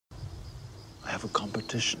have a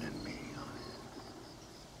competition in me.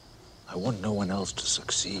 I want no one else to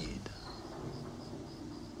succeed.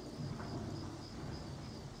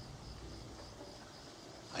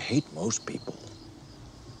 I hate most people.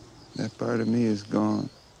 That part of me is gone.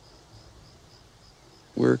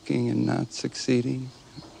 Working and not succeeding.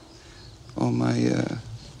 All my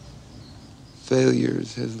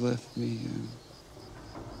failures has left me.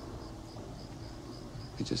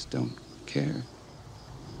 I just don't care.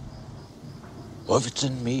 Well, if it's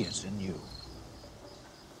in me, it's in you.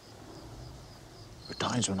 There are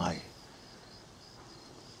times when I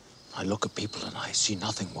look at people and I see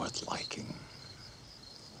nothing worth liking.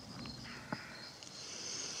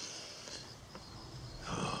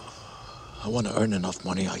 I want to earn enough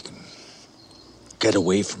money I can get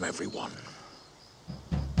away from everyone.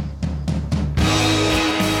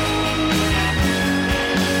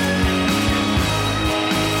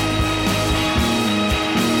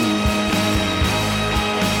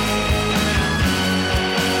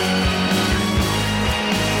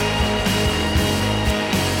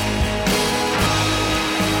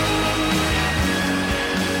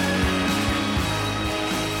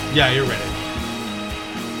 Yeah, you're ready.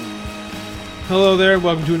 Hello there,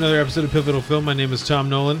 welcome to another episode of Pivotal Film. My name is Tom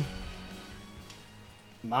Nolan.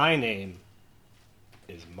 My name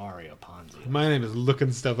is Mario Ponzio. My name is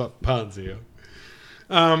Looking Stuff Up Ponzio.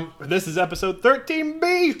 This is episode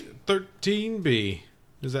 13B. 13B.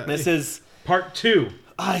 This is... part 2.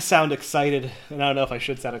 I sound excited, and I don't know if I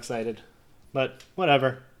should sound excited, but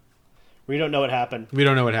whatever. We don't know what happened. We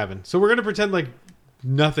don't know what happened. So we're going to pretend like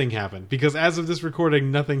nothing happened, because as of this recording,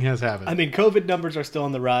 nothing has happened. I mean, COVID numbers are still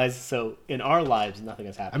on the rise, so in our lives, nothing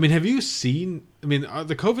has happened. I mean, have you seen... I mean,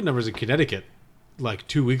 the COVID numbers in Connecticut, like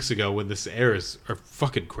 2 weeks ago when this airs, are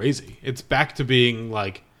fucking crazy. It's back to being,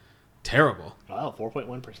 like, terrible. Wow,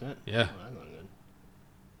 4.1%. Yeah. Oh, that's not good.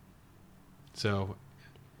 So,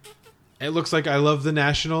 it looks like I love the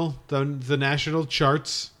national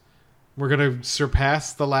charts. We're going to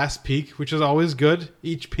surpass the last peak, which is always good.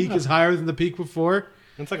 Each peak is higher than the peak before.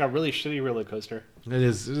 It's like a really shitty roller coaster. It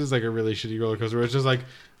is like a really shitty roller coaster where it's just like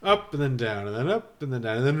up and then down and then up and then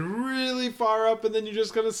down and then really far up and then you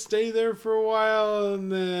just got to stay there for a while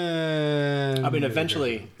and then... I mean,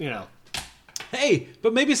 eventually, you know. Hey,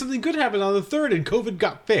 but maybe something good happened on the 3rd and COVID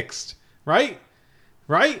got fixed. Right?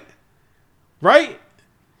 Right? Right?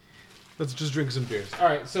 Let's just drink some beers. All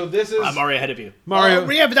right, so this is... I'm already ahead of you. Mario...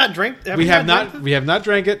 we have not drank... We have not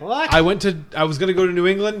drank it. What? I was going to go to New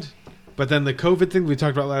England, but then the COVID thing we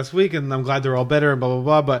talked about last week, and I'm glad they're all better and blah,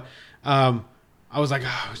 blah, blah. But I was like,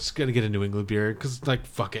 I'm just going to get a New England beer because, like,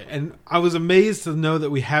 fuck it. And I was amazed to know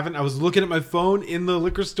that we haven't. I was looking at my phone in the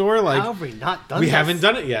liquor store. Like, how have we not done we this? haven't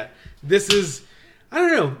done it yet. This is... I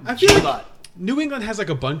don't know. I feel like New England has, like,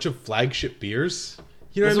 a bunch of flagship beers.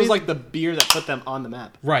 You know this what I mean? was like the beer that put them on the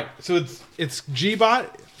map. Right. So it's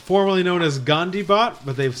G-Bot, formerly known as Gandhi-Bot,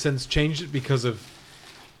 but they've since changed it because of,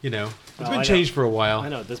 it's been changed for a while. I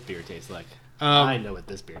know what this beer tastes like. I know what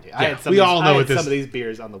this beer tastes like. Yeah, we all know what this... some of these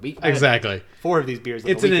beers on the week. Exactly. 4 of these beers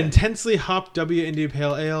on it's the an weekend. intensely hopped W India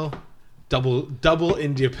Pale Ale, double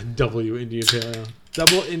India W India Pale Ale.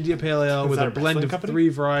 Double India Pale Ale with a blend of company? 3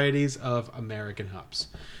 varieties of American hops.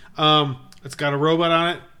 It's got a robot on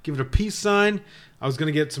it. Give it a peace sign. I was going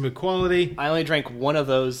to get some equality. I only drank 1 of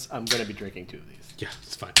those. I'm going to be drinking 2 of these. Yeah,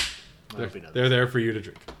 it's fine. They're They're there for you to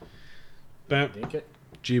drink. Bam. Drink it.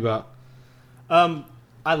 G-Bot.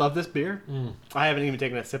 I love this beer. I haven't even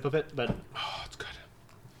taken a sip of it, but... Oh, it's good.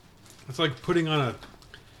 It's like putting on a...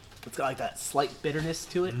 It's got like that slight bitterness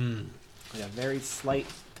to it. Like a very slight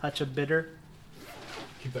touch of bitter.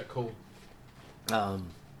 Keep that cold.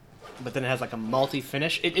 But then it has like a malty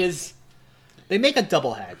finish. It is... They make a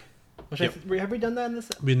double hag. Yep. Have we done that in this?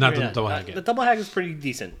 We've not done the double hag yet. The double hag is pretty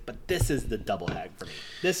decent, but this is the double hag for me.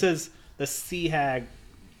 This is the sea hag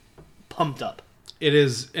pumped up. It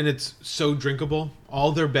is, and it's so drinkable.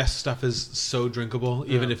 All their best stuff is so drinkable,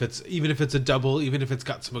 even if it's a double, even if it's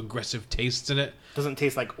got some aggressive tastes in it. Doesn't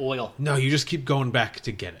taste like oil. No, you just keep going back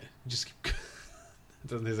to get it. You just keep. It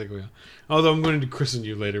doesn't taste like oil. Although I'm going to christen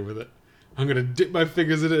you later with it. I'm going to dip my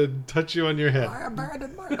fingers in it and touch you on your head. I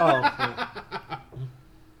abandoned my... Oh.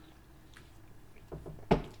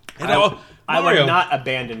 I would not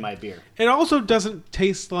abandon my beer. It also doesn't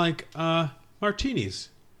taste like martinis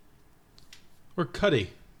or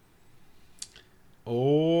Cuddy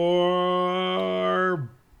or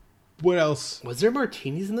what else? Was there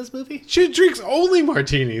martinis in this movie? She drinks only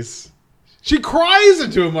martinis. She cries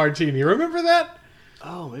into a martini. Remember that?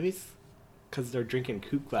 Oh, maybe it's because they're drinking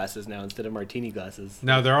coupe glasses now instead of martini glasses.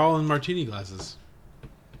 No, they're all in martini glasses.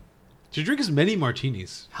 She drinks many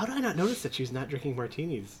martinis. How did I not notice that she's not drinking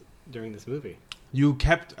martinis? during this movie? You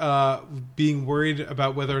kept being worried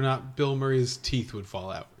about whether or not Bill Murray's teeth would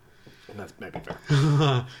fall out. That might be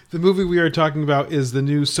fair. The movie we are talking about is the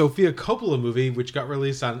new Sofia Coppola movie, which got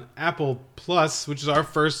released on Apple Plus, which is our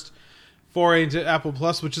first foray into Apple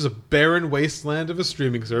Plus, which is a barren wasteland of a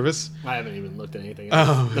streaming service. I haven't even looked at anything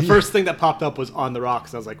else. The first thing that popped up was On the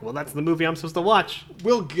Rocks. I was like, well, that's the movie I'm supposed to watch.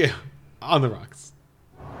 We'll get on the rocks.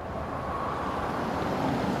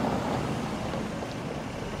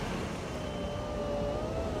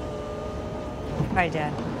 Hi,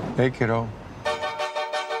 Dad. Hey, kiddo.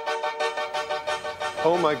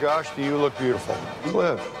 Oh my gosh, do you look beautiful.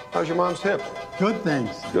 Cliff, how's your mom's hip? Good,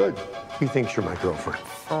 thanks. Good. He thinks you're my girlfriend.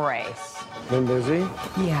 Bryce. Been busy?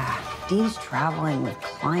 Yeah, Dean's traveling with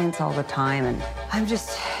clients all the time, and I'm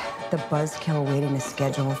just the buzzkill waiting to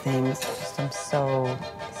schedule things. I'm so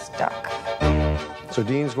stuck. So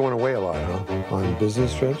Dean's going away a lot, huh? On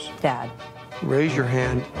business trips? Dad, Raise your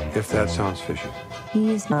hand if that sounds fishy.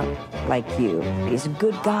 he's not like you. He's a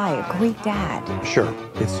good guy, a great dad. Sure,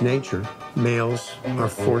 it's nature. Males are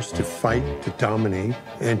forced to fight, to dominate,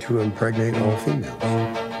 and to impregnate all females.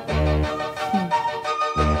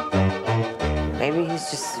 Maybe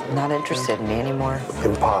he's just not interested in me anymore.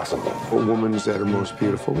 Impossible. A woman's at her most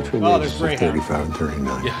beautiful between the Oh, ages there's of Greyhound. 35 and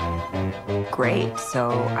 39. Yeah. Great,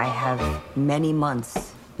 so I have many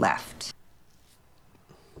months left.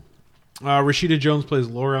 Rashida Jones plays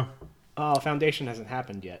Laura. Oh, Foundation hasn't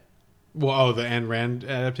happened yet. Well, the Ayn Rand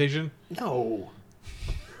adaptation. No.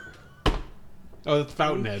 Oh, that's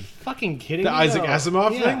Fountainhead. Fucking kidding The me? Isaac No.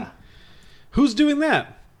 Asimov Yeah. thing? Who's doing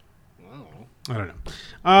that? I don't know. I don't know.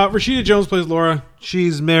 Rashida Jones plays Laura.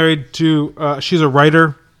 She's married to... she's a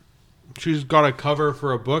writer. She's got a cover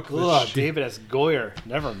for a book. that Ugh, she, David S. Goyer.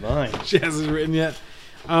 Never mind. she hasn't written yet.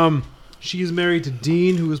 She's married to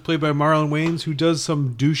Dean, who is played by Marlon Wayans, who does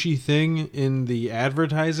some douchey thing in the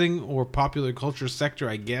advertising or popular culture sector,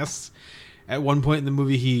 I guess. At one point in the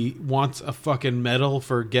movie, he wants a fucking medal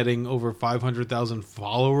for getting over 500,000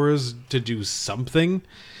 followers to do something.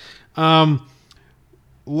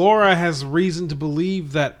 Laura has reason to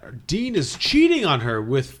believe that Dean is cheating on her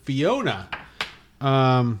with Fiona,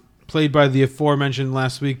 played by the aforementioned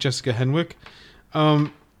last week, Jessica Henwick.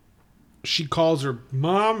 She calls her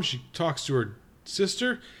mom. She talks to her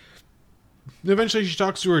sister. And eventually, she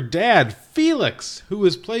talks to her dad, Felix, who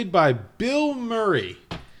is played by Bill Murray.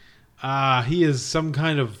 He is some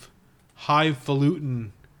kind of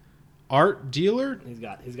highfalutin art dealer. He's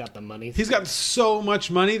got the money. He's got so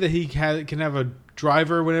much money that he can have a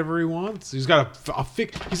driver whenever he wants. He's got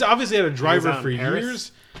he's obviously had a driver out in for Paris?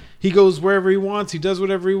 years. He goes wherever he wants. He does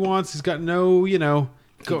whatever he wants. He's got no,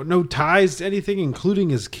 no ties to anything, including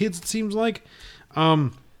his kids, it seems like.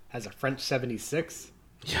 Has a French 76.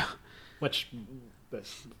 Yeah. Which,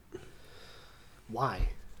 why?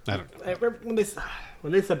 I don't know. I remember when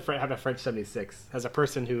they said have a French 76, as a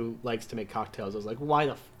person who likes to make cocktails, I was like, why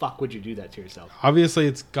the fuck would you do that to yourself? Obviously,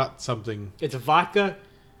 it's got something. It's vodka,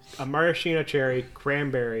 a maraschino cherry,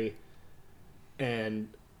 cranberry, and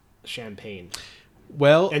champagne,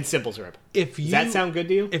 Well, and simple syrup. if you, Does that sound good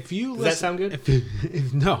to you? If you Does that sound good?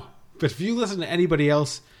 No, but if you listen to anybody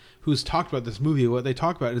else who's talked about this movie, what they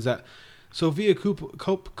talk about is that Sofia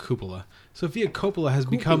Coppola has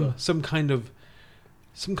become some kind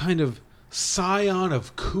of scion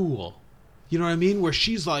of cool. You know what I mean? Where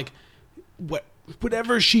she's like,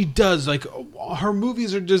 whatever she does, like her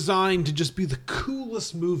movies are designed to just be the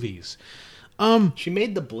coolest movies. She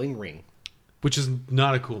made The Bling Ring. Which is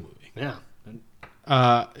not a cool movie. Yeah.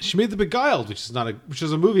 She made The Beguiled, which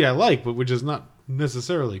is a movie I like, but which is not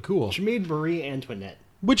necessarily cool. She made Marie Antoinette.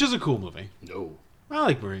 Which is a cool movie. No. I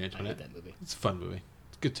like Marie I Antoinette. hate that movie. It's a fun movie.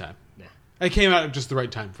 It's a good time. Nah. It came out at just the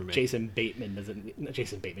right time for me. Jason Schwartzman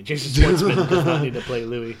does not need to play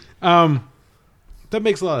Louis. That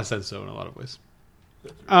makes a lot of sense, though, in a lot of ways.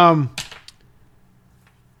 I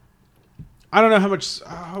don't know how much...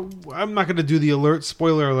 I'm not going to do the alert.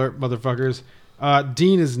 Spoiler alert, motherfuckers.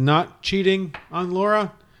 Dean is not cheating on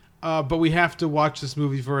Laura, but we have to watch this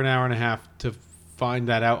movie for an hour and a half to find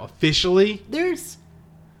that out officially. There's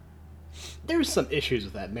some issues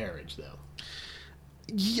with that marriage, though.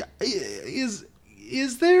 Yeah, is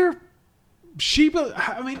there?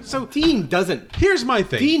 So Dean doesn't. here's my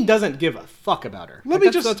thing. Dean doesn't give a fuck about her.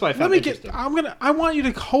 That's why I found it interesting. I want you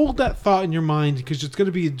to hold that thought in your mind because it's going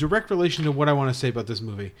to be a direct relation to what I want to say about this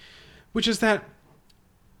movie, which is that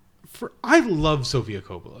I love Sofia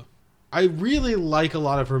Coppola. I really like a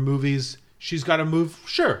lot of her movies. She's got a move,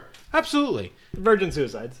 sure, absolutely. Virgin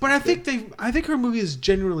Suicides. But I think her movies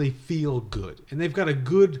generally feel good, and they've got a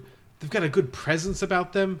good presence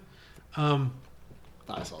about them.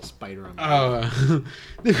 thought I saw a spider on.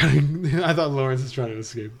 I thought Lawrence was trying to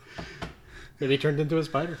escape. Maybe he turned into a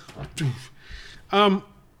spider.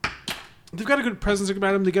 They've got a good presence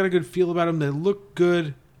about them. They got a good feel about them. They look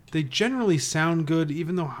good. They generally sound good,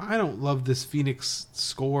 even though I don't love this Phoenix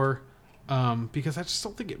score because I just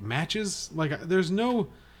don't think it matches. Like, there's no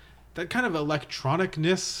that kind of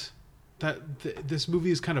electronicness that this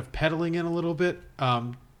movie is kind of peddling in a little bit.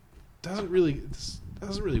 Doesn't really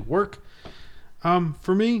work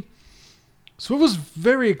for me. So I was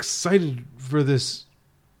very excited for this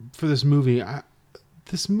movie.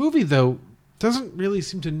 This movie, though, doesn't really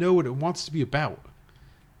seem to know what it wants to be about.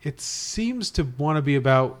 It seems to want to be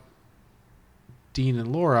about Dean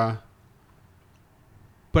and Laura,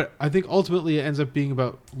 but I think ultimately it ends up being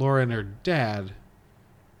about Laura and her dad.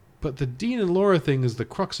 But the Dean and Laura thing is the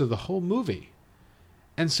crux of the whole movie.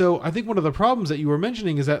 And so I think one of the problems that you were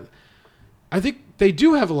mentioning is that I think they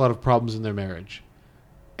do have a lot of problems in their marriage.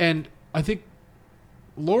 And I think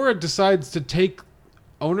Laura decides to take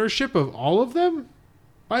ownership of all of them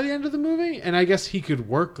by the end of the movie, and I guess he could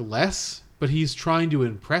work less, but he's trying to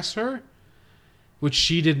impress her, which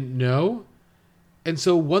she didn't know. And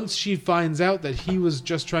so once she finds out that he was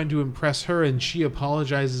just trying to impress her and she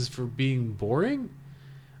apologizes for being boring,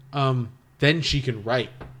 then she can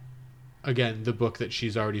write, again, the book that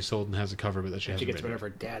she's already sold and has a cover, but that she hasn't She gets written. rid of her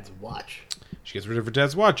dad's watch. She gets rid of her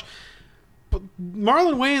dad's watch. But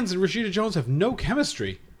Marlon Wayans and Rashida Jones have no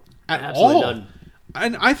chemistry at Absolutely all. none.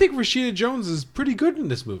 And I think Rashida Jones is pretty good in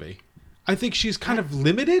this movie. I think she's kind of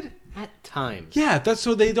limited. At times. Yeah, that's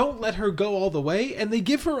so they don't let her go all the way, and they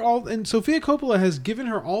give her all. And Sofia Coppola has given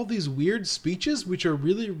her all these weird speeches, which are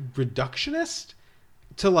really reductionist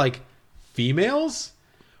to like females,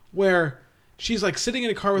 where she's like sitting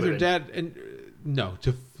in a car with her Women. dad, and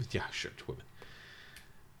to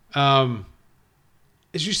women.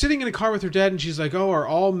 She's sitting in a car with her dad, and she's like, "Oh, are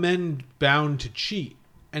all men bound to cheat?"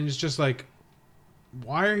 And it's just like,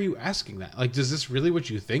 why are you asking that? Like, is this really what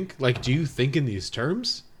you think? Like, do you think in these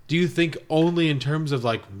terms? Do you think only in terms of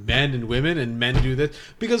like men and women and men do this?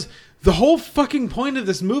 Because the whole fucking point of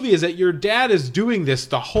this movie is that your dad is doing this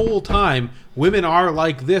the whole time. Women are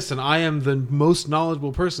like this, and I am the most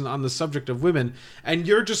knowledgeable person on the subject of women. And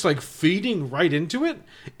you're just like feeding right into it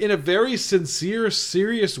in a very sincere,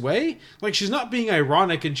 serious way. Like, she's not being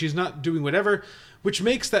ironic and she's not doing whatever. Which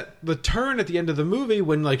makes that the turn at the end of the movie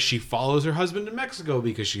when like she follows her husband to Mexico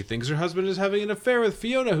because she thinks her husband is having an affair with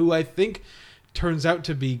Fiona, who I think turns out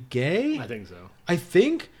to be gay. I think so. I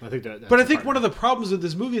think that's but I think one of the problems with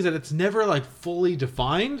this movie is that it's never like fully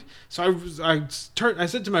defined. So I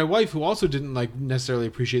said to my wife, who also didn't like necessarily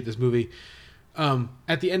appreciate this movie,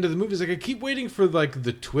 at the end of the movie, is like, I keep waiting for like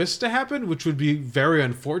the twist to happen, which would be very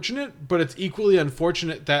unfortunate. But it's equally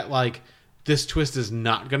unfortunate that like this twist is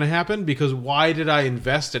not going to happen, because why did I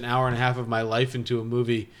invest an hour and a half of my life into a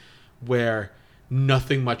movie where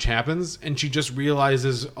nothing much happens, and she just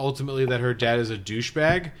realizes ultimately that her dad is a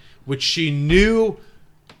douchebag, which she knew.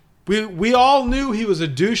 We all knew he was a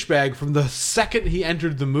douchebag from the second he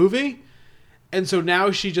entered the movie, and so now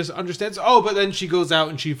she just understands. Oh, but then she goes out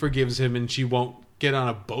and she forgives him, and she won't get on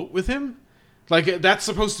a boat with him. Like, that's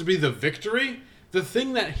supposed to be the victory. The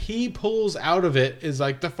thing that he pulls out of it is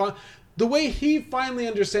like the way he finally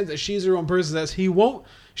understands that she's her own person, that she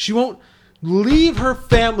won't leave her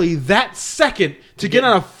family that second to get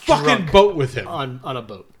on a fucking drunk boat with him. On a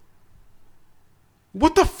boat.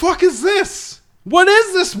 What the fuck is this? What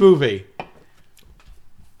is this movie?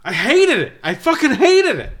 I hated it. I fucking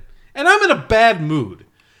hated it. And I'm in a bad mood.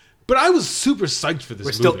 But I was super psyched for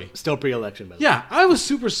this movie. Still pre-election, by the way. Yeah, I was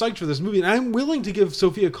super psyched for this movie, and I'm willing to give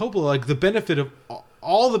Sofia Coppola like the benefit of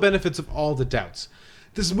all the benefits of all the doubts.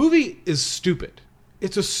 This movie is stupid.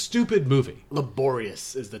 It's a stupid movie.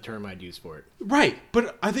 Laborious is the term I'd use for it. Right,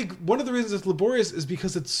 but I think one of the reasons it's laborious is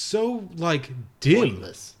because it's so like dim.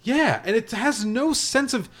 Pointless. Yeah, and it has no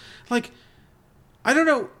sense of like, I don't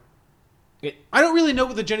know. I don't really know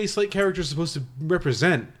what the Jenny Slate character is supposed to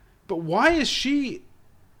represent, but why is she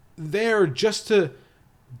there just to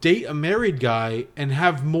date a married guy and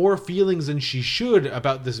have more feelings than she should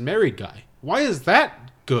about this married guy? Why is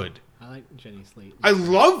that good? I like Jenny Slate. I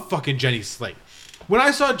love fucking Jenny Slate. When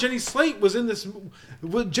I saw Jenny Slate was in this,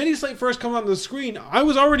 when Jenny Slate first comes on the screen, I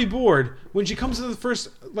was already bored. When she comes to the first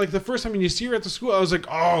time and you see her at the school, I was like,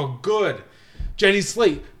 oh, good, Jenny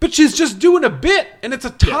Slate. But she's just doing a bit, and it's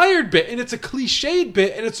a tired bit, and it's a cliched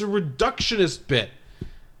bit, and it's a reductionist bit.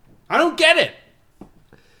 I don't get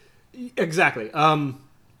it. Exactly.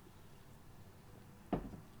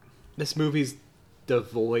 This movie's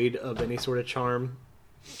devoid of any sort of charm,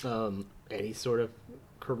 any sort of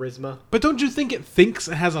charisma. But don't you think it thinks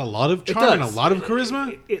it has a lot of It charm and a does. lot of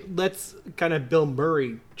charisma? It lets kind of Bill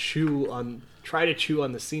Murray try to chew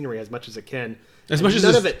on the scenery as much as it can. As And much as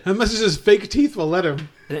none his, of it, as much as his fake teeth will let him.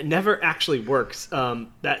 and it never actually works.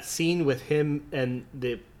 That scene with him and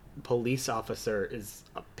the police officer is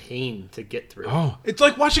a pain to get through. Oh, it's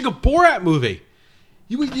like watching a Borat movie.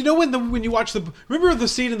 You know when you watch remember the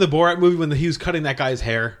scene in the Borat movie when he was cutting that guy's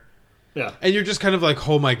hair, Yeah, and you're just kind of like,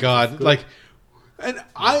 oh my god, like, and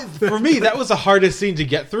for me that was the hardest scene to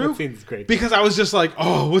get through. That scene's great. Because I was just like,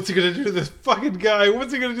 oh, what's he gonna do to this fucking guy?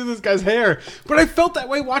 What's he gonna do to this guy's hair? But I felt that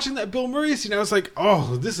way watching that Bill Murray scene. I was like,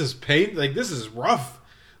 oh, this is pain. Like this is rough.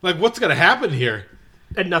 Like what's gonna happen here?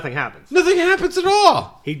 and nothing happens. Nothing happens at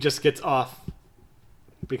all. He just gets off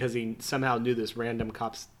because he somehow knew this random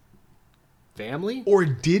cop's family. Or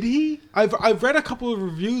did he? I've read a couple of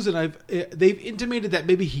reviews and they've intimated that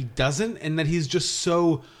maybe he doesn't, and that he's just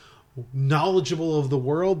so knowledgeable of the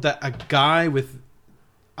world that a guy with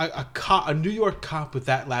a New York cop with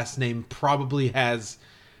that last name probably has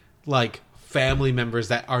like family members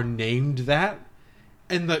that are named that,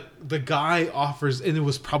 and the guy offers, and it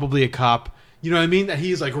was probably a cop. You know what I mean? That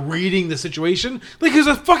he's like reading the situation like he's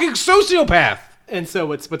a fucking sociopath. And so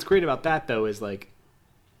what's great about that though is like,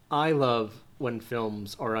 I love when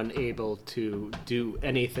films are unable to do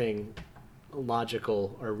anything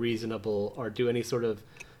logical or reasonable or do any sort of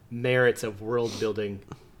merits of world building,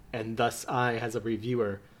 and thus I, as a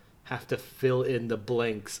reviewer, have to fill in the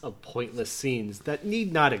blanks of pointless scenes that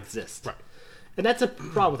need not exist. Right. And that's a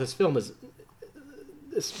problem with this film is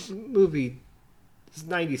this movie is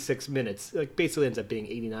 96 minutes, like basically ends up being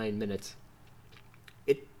 89 minutes.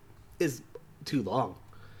 It is too long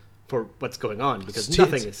for what's going on because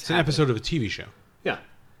nothing is It's an happening. episode of a TV show. Yeah.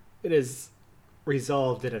 It is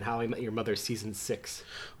resolved in How I Met Your Mother season 6.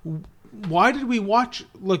 Why did we watch?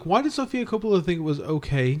 Like, why did Sofia Coppola think it was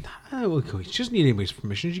okay? Okay, she doesn't need anybody's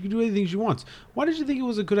permission. She can do anything she wants. Why did you think it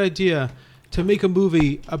was a good idea to make a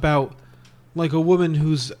movie about like a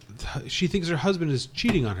woman she thinks her husband is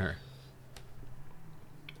cheating on her?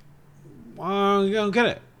 I don't get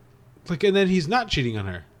it. Like, and then he's not cheating on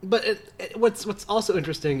her. But what's also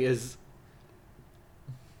interesting is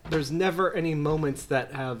there's never any moments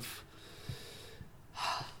that have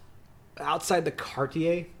outside the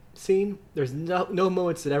Cartier scene. There's no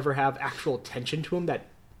moments that ever have actual tension to him that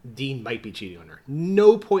Dean might be cheating on her.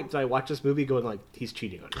 No point did I watch this movie going like he's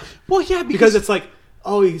cheating on her. Well, yeah, Because it's like,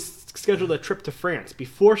 oh, he's scheduled a trip to France.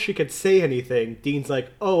 Before she could say anything, Dean's like,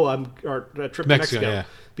 oh, or a trip to Mexico. yeah.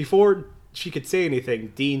 Before she could say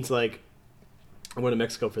anything, Dean's like, I'm going to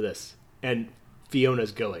Mexico for this. And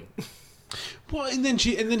Fiona's going. well, and then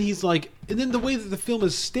he's like, and then the way that the film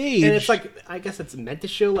is staged, And it's like, I guess it's meant to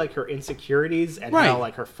show like her insecurities and Right. how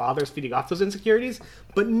like her father's feeding off those insecurities.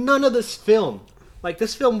 But none of this film, like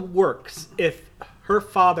this film works if her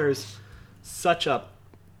father's such a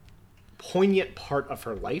poignant part of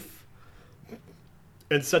her life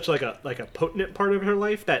and such like a potent part of her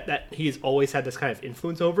life that he's always had this kind of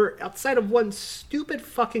influence over, outside of one stupid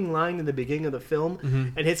fucking line in the beginning of the film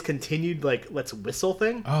and his continued like let's whistle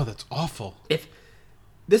thing. oh, that's awful. If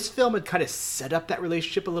this film had kind of set up that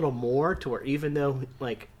relationship a little more to where even though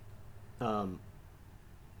like I don't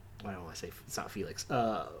want to say it's not Felix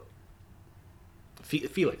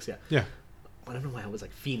Felix Yeah, I don't know why I was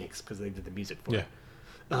like Phoenix because they did the music for yeah.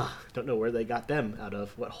 it. Don't know where they got them out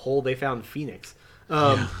of, what hole they found Phoenix.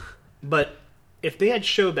 But if they had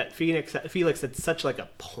showed that Felix had such like a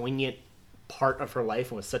poignant part of her life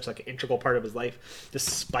and was such like an integral part of his life,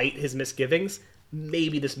 despite his misgivings,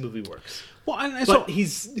 maybe this movie works. Well, and But so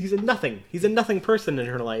he's a nothing. He's a nothing person in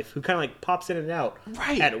her life who kind of like pops in and out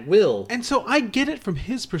Right. at will. And so I get it from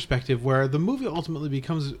his perspective, where the movie ultimately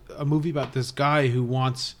becomes a movie about this guy who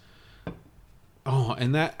wants. Oh,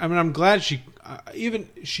 and that, I mean, I'm glad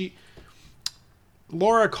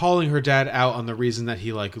Laura calling her dad out on the reason that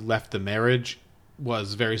he like left the marriage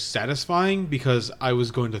was very satisfying, because I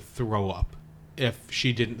was going to throw up if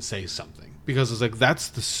she didn't say something, because I was like, that's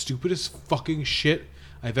the stupidest fucking shit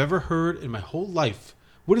I've ever heard in my whole life.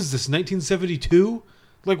 What is this, 1972?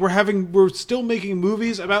 Like we're still making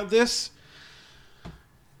movies about this?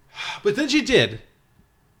 But then she did.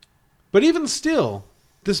 But even still,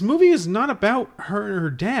 this movie is not about her and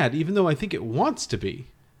her dad, even though I think it wants to be.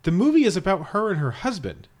 The movie is about her and her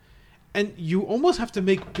husband. And you almost have to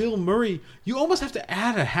make Bill Murray, you almost have to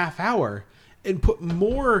add a half hour and put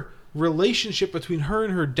more relationship between her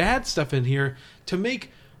and her dad stuff in here to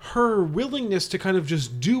make her willingness to kind of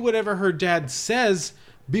just do whatever her dad says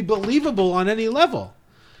be believable on any level.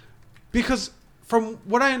 Because from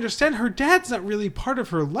what I understand, her dad's not really part of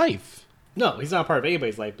her life. No, he's not a part of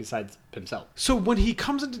anybody's life besides himself. So when he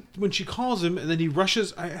comes into, when she calls him and then he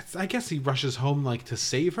rushes, I guess he rushes home like to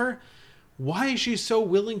save her. Why is she so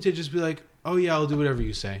willing to just be like, oh yeah, I'll do whatever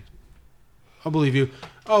you say. I'll believe you.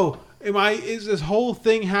 Oh, is this whole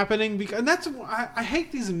thing happening? Because, and that's, I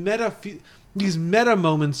hate these meta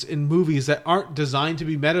moments in movies that aren't designed to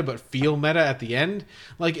be meta but feel meta at the end.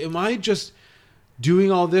 Like, am I just doing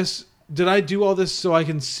all this? Did I do all this so I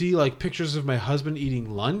can see like pictures of my husband eating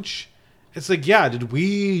lunch? It's like, yeah, did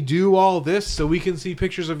we do all this so we can see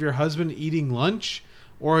pictures of your husband eating lunch?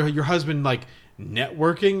 Or your husband, like,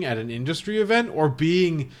 networking at an industry event? Or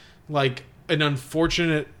being, like, an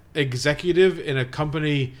unfortunate executive in a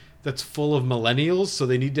company that's full of millennials, so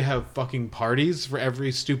they need to have fucking parties for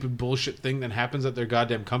every stupid bullshit thing that happens at their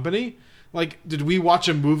goddamn company? Like, did we watch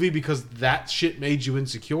a movie because that shit made you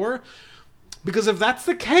insecure? Because if that's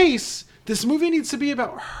the case, this movie needs to be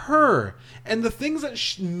about her. And the things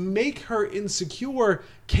that make her insecure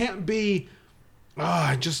can't be,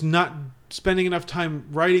 just not spending enough time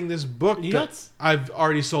writing this book that I've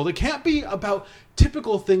already sold. It can't be about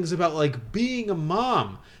typical things about like being a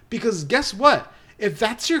mom. Because guess what? If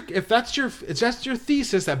that's your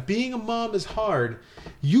thesis that being a mom is hard,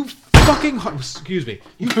 you fucking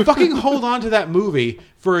hold on to that movie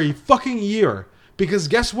for a fucking year. Because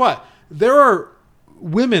guess what? There are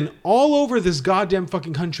women all over this goddamn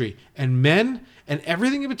fucking country, and men and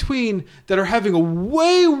everything in between, that are having a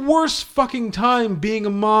way worse fucking time being a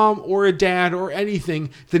mom or a dad or anything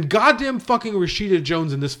than goddamn fucking Rashida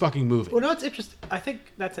Jones in this fucking movie. Well, no, it's interesting. I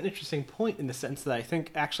think that's an interesting point in the sense that I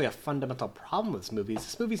think actually a fundamental problem with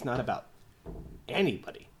this movie's not about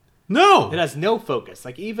anybody. No! It has no focus.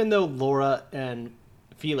 Like, even though Laura and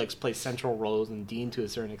Felix play central roles, and Dean to a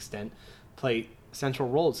certain extent play central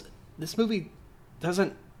roles, this movie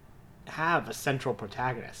doesn't have a central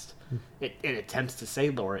protagonist. It attempts to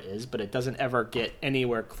say Laura is, but it doesn't ever get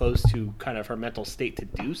anywhere close to kind of her mental state to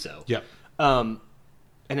do so. Yep. And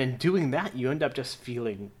in doing that, you end up just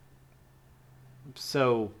feeling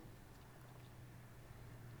so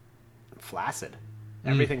flaccid.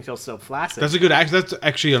 Everything feels so flaccid. That's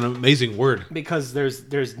actually an amazing word. Because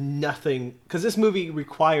there's nothing... Because this movie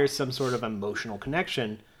requires some sort of emotional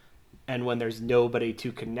connection, and when there's nobody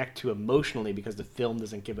to connect to emotionally because the film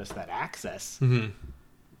doesn't give us that access,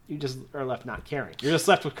 you just are left not caring. You're just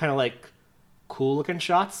left with kind of like cool looking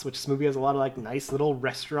shots, which this movie has a lot of like nice little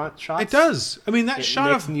restaurant shots. It does. I mean, It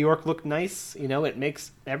makes New York look nice. You know, it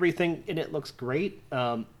makes everything in it looks great.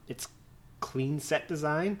 It's clean set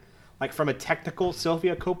design. Like, from a technical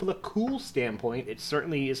Sofia Coppola cool standpoint, it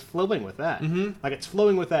certainly is flowing with that. Like, it's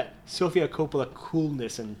flowing with that Sofia Coppola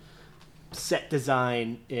coolness and set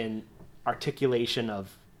design and articulation of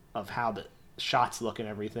how the shots look and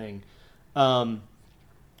everything.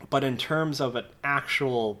 But in terms of an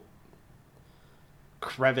actual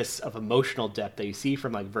crevice of emotional depth that you see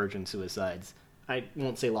from like Virgin Suicides, I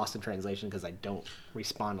won't say Lost in Translation because I don't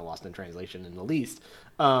respond to Lost in Translation in the least.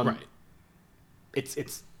 Right.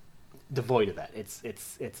 It's devoid of that.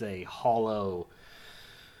 It's a hollow,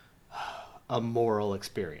 moral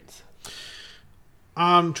experience.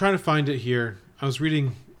 I'm trying to find it here. I was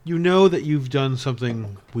reading. You know that you've done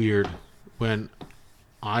something weird when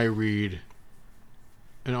I read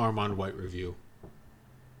an Armand White review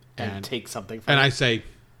And take something from and it. I say,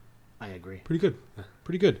 I agree. pretty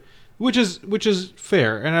good, which is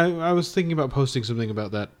fair. And I was thinking about posting something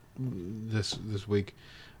about that this week.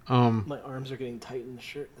 My arms are getting tight in the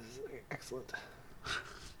shirt. This is excellent.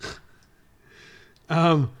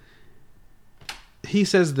 He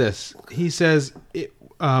says this. He says it.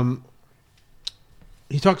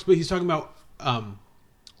 He's talking about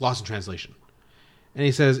Lost in Translation, and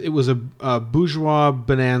he says it was a bourgeois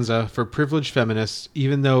bonanza for privileged feminists,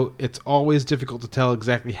 even though it's always difficult to tell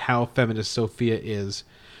exactly how feminist Sophia is,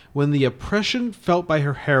 when the oppression felt by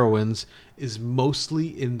her heroines is mostly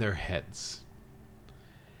in their heads.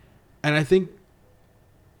 And I think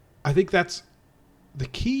that's the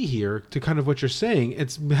key here to kind of what you're saying.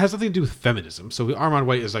 It has nothing to do with feminism. So Armand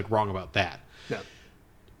White is like wrong about that. No.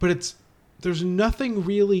 But there's nothing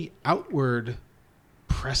really outward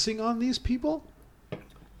pressing on these people.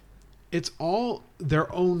 It's all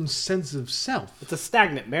their own sense of self. It's a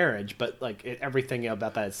stagnant marriage, but like everything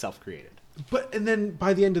about that is self-created. And then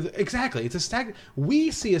by the end of exactly, it's a stagnant. We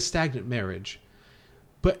see a stagnant marriage,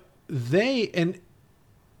 but they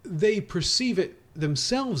perceive it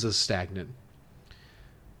themselves as stagnant.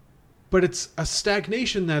 But it's a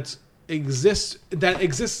stagnation that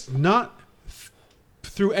exists not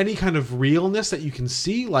through any kind of realness that you can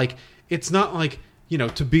see. Like, it's not like, you know,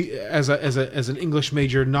 to be as an English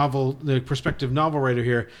major prospective novel writer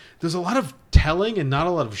here, there's a lot of telling and not a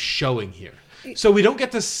lot of showing here. So we don't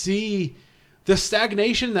get to see the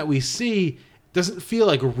stagnation that we see. Doesn't feel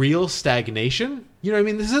like real stagnation. You know what I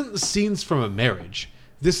mean? This isn't scenes from a marriage.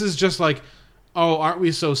 This is just like, oh, aren't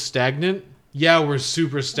we so stagnant? Yeah, we're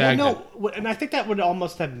super stagnant. Well, no, and I think that would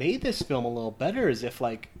almost have made this film a little better, is if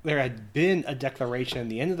like there had been a declaration at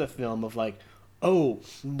the end of the film of like, oh,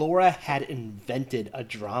 Laura had invented a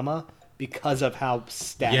drama because of how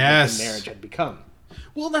stagnant the marriage had become.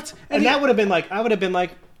 Well, that's and that would have been like, I would have been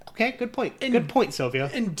like, okay, good point, good point, Sylvia.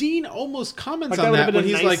 And Dean almost comments like, on that when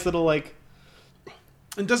he's nice like, little like.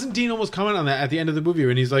 And doesn't Dean almost comment on that at the end of the movie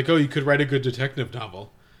when he's like, oh, you could write a good detective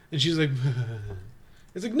novel, and she's like.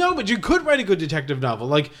 It's like, no, but you could write a good detective novel.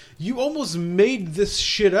 Like, you almost made this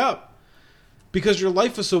shit up because your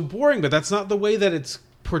life is so boring, but that's not the way that it's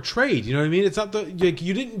portrayed. You know what I mean? It's not like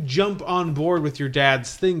you didn't jump on board with your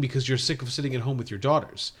dad's thing because you're sick of sitting at home with your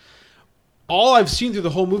daughters. All I've seen through the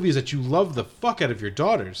whole movie is that you love the fuck out of your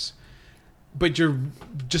daughters, but you're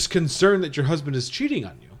just concerned that your husband is cheating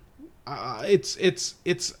on you.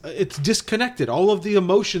 It's disconnected. All of the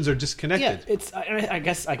emotions are disconnected. Yeah, it's. I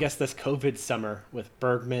guess this COVID summer with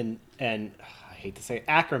Bergman and I hate to say it,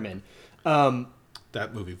 Ackerman.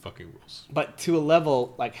 That movie fucking rules. But to a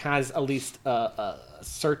level, like, has at least a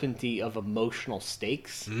certainty of emotional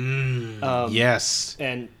stakes. Yes,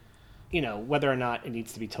 and you know whether or not it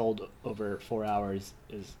needs to be told over 4 hours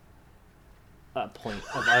is a point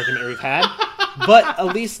of argument we've had. But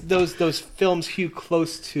at least those films hew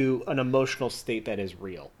close to an emotional state that is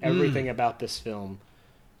real. Everything about this film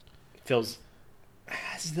feels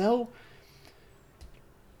as though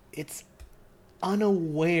it's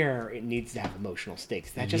unaware it needs to have emotional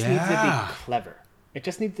stakes. That just needs to be clever. It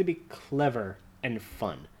just needs to be clever and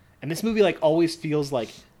fun. And this movie like always feels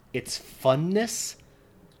like its funness.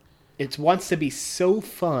 It wants to be so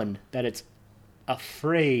fun that it's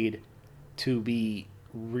afraid to be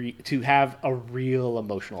to have a real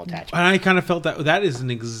emotional attachment. And I kind of felt that is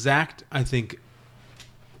an exact, I think,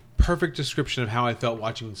 perfect description of how I felt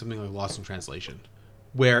watching something like Lost in Translation,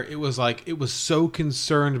 where it was like it was so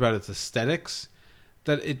concerned about its aesthetics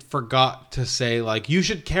that it forgot to say like you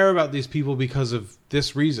should care about these people because of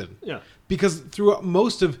this reason. Yeah. Because through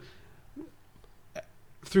most of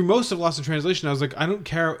Lost in Translation, I was like, I don't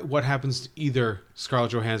care what happens to either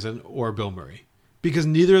Scarlett Johansson or Bill Murray. Because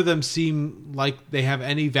neither of them seem like they have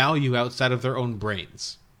any value outside of their own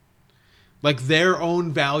brains. Like their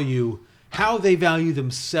own value, how they value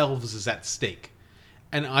themselves is at stake.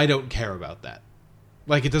 And I don't care about that.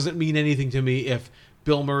 Like it doesn't mean anything to me if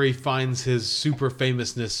Bill Murray finds his super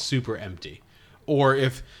famousness super empty. Or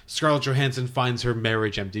if Scarlett Johansson finds her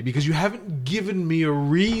marriage empty. Because you haven't given me a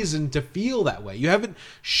reason to feel that way. You haven't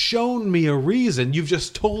shown me a reason. You've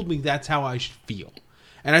just told me that's how I should feel.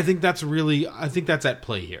 And I think that's at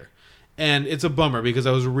play here. And it's a bummer because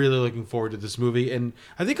I was really looking forward to this movie. And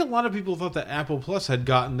I think a lot of people thought that Apple Plus had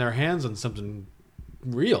gotten their hands on something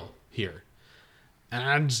real here. And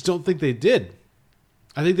I just don't think they did.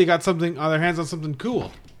 I think they got their hands on something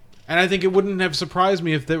cool. And I think it wouldn't have surprised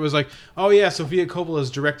me if it was like, oh yeah, Sofia Coppola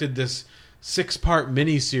has directed this 6-part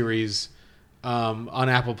miniseries on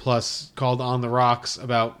Apple Plus called On the Rocks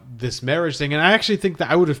about this marriage thing. And I actually think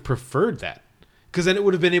that I would have preferred that. Because then it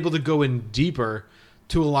would have been able to go in deeper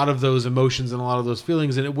to a lot of those emotions and a lot of those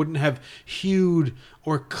feelings, and it wouldn't have hewed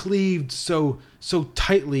or cleaved so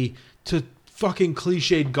tightly to fucking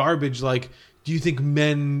cliched garbage like, do you think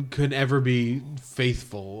men could ever be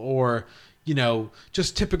faithful? Or, you know,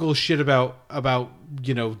 just typical shit about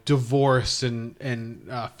you know, divorce and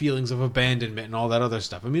feelings of abandonment and all that other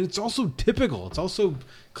stuff. I mean, it's also typical. It's also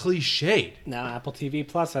cliched. Now Apple TV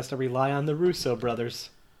Plus has to rely on the Russo brothers.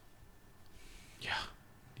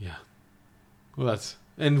 Yeah. Well, that's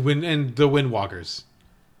the Windwalkers.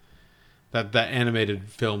 That animated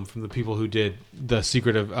film from the people who did The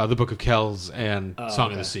Secret of the Book of Kells and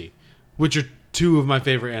Song of the Sea, which are two of my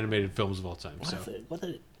favorite animated films of all time.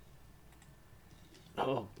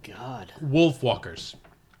 Oh God. Wolfwalkers.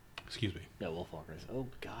 Excuse me. No, Wolfwalkers. Oh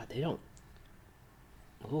God, they don't.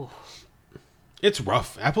 Oh. It's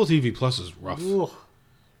rough. Apple TV Plus is rough. Ooh.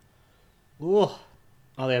 Oh,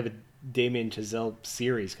 they have a Damien Chazelle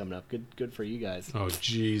series coming up. Good for you guys. Oh,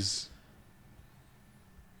 jeez.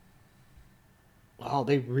 Oh,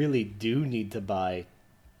 they really do need to buy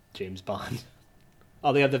James Bond.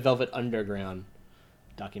 Oh, they have the Velvet Underground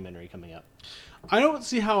documentary coming up. I don't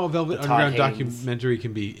see how a Velvet Underground documentary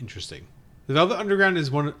can be interesting. The Velvet Underground is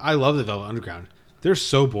I love the Velvet Underground. They're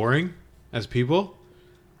so boring as people.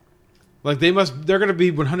 Like they're going to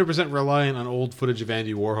be 100% reliant on old footage of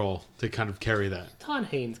Andy Warhol to kind of carry that. Todd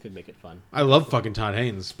Haynes could make it fun. I love fucking Todd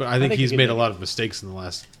Haynes, but I think he's made a lot of mistakes in the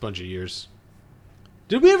last bunch of years.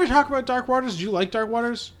 Did we ever talk about Dark Waters? Did you like Dark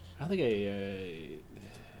Waters? I think did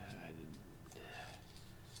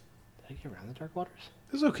I get around the Dark Waters?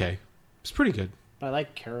 It was okay. It's pretty good. But I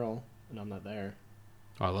like Carol, and I'm not there.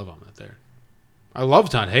 Oh, I love I'm Not There. I love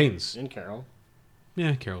Todd Haynes. And Carol.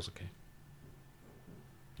 Yeah, Carol's okay.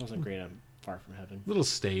 Wasn't great on Far From Heaven. Little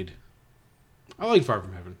staid. I like Far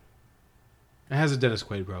From Heaven. It has a Dennis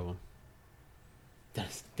Quaid problem.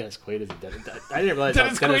 Dennis Quaid is a Dennis. I didn't realize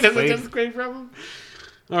Dennis that Quaid has a Dennis Quaid problem.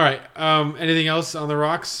 All right. Anything else on the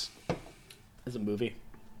rocks? is a movie.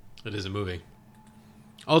 It is a movie.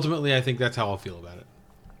 Ultimately, I think that's how I'll feel about it.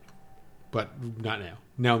 But not now.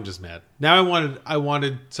 Now I'm just mad. Now I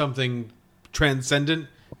wanted something transcendent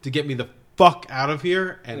to get me the fuck out of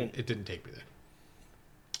here, and it didn't take me there.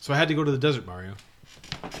 So I had to go to the desert, Mario.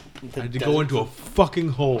 I had to go into a fucking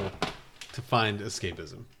hole to find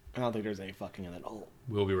escapism. I don't think there's any fucking in that hole.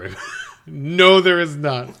 We'll be right back. No, there is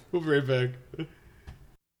not. We'll be right back.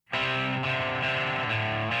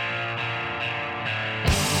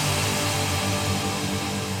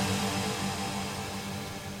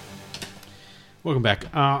 Welcome back.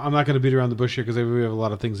 I'm not going to beat around the bush here because we have a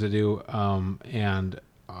lot of things to do, and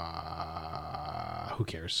who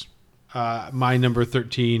cares? My number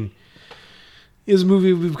 13 is a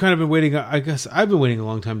movie we've kind of been waiting. I guess I've been waiting a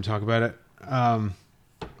long time to talk about it.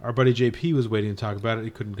 Our buddy JP was waiting to talk about it. He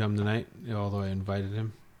couldn't come tonight, although I invited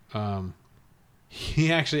him.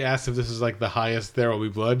 He actually asked if this is like the highest There Will Be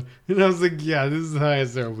Blood, and I was like, "Yeah, this is the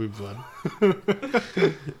highest There Will Be Blood."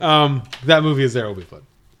 That movie is There Will Be Blood.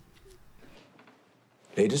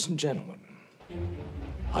 Ladies and gentlemen,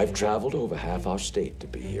 I've traveled over half our state to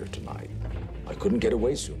be here tonight. I couldn't get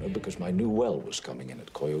away sooner because my new well was coming in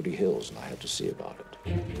at Coyote Hills and I had to see about it.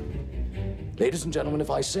 Ladies and gentlemen, if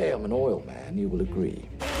I say I'm an oil man, you will agree.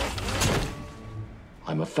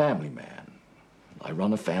 I'm a family man. I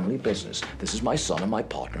run a family business. This is my son and my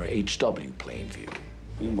partner, H.W. Plainview.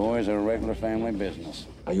 You boys are a regular family business.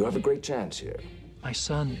 Now, you have a great chance here. My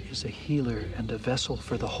son is a healer and a vessel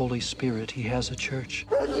for the Holy Spirit. He has a church.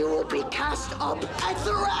 You will be cast up and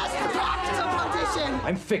thrust back to perdition.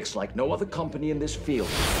 I'm fixed like no other company in this field.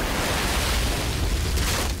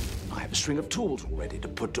 I have a string of tools ready to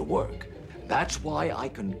put to work. That's why I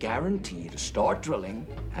can guarantee to start drilling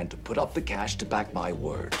and to put up the cash to back my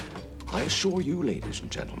word. I assure you, ladies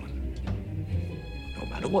and gentlemen, no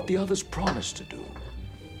matter what the others promise to do,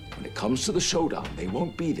 when it comes to the showdown, they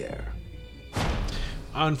won't be there.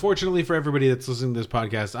 Unfortunately for everybody that's listening to this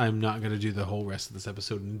podcast, I'm not going to do the whole rest of this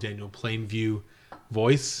episode in Daniel Plainview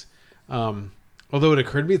voice. Although it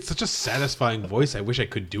occurred to me, it's such a satisfying voice. I wish I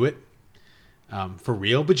could do it for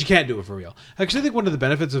real, but you can't do it for real. Actually, I think one of the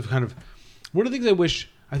benefits of one of the things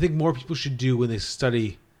I think more people should do when they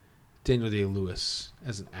study Daniel Day-Lewis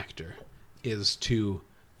as an actor is to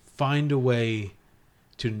find a way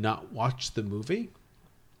to not watch the movie,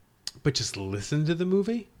 but just listen to the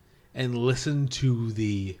movie. And listen to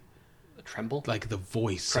the tremble, like the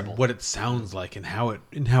voice Tremble. and what it sounds like, and how it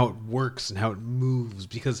works and how it moves.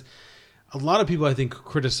 Because a lot of people, I think,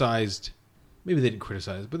 criticized. Maybe they didn't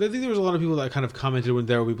criticize, but I think there was a lot of people that kind of commented when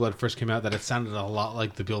There Will Be Blood first came out that it sounded a lot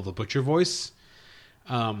like the Bill the Butcher voice.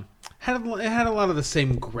 It had a lot of the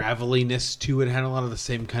same graveliness to it. It had a lot of the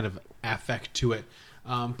same kind of affect to it.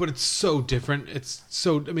 But it's so different. It's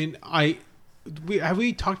so. I mean, have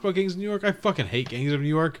we talked about Gangs of New York? I fucking hate Gangs of New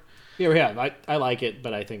York. Yeah, we have. I like it,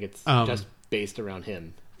 but I think it's just based around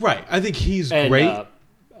him. Right. I think he's and, great.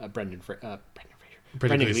 Brendan Fraser.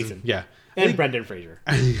 Brendan Gleeson. Yeah. And Brendan Fraser.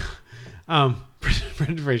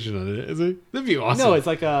 Brendan Fraser on it, is he? That'd be awesome. No, it's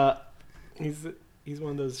like he's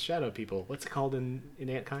one of those shadow people. What's it called in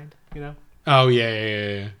Ant-Kind? You know? Oh,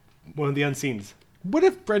 yeah. One of the Unseens. What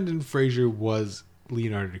if Brendan Fraser was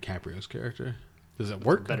Leonardo DiCaprio's character? Does it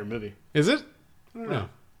work? Better movie. Is it? I don't know.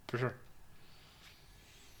 For sure.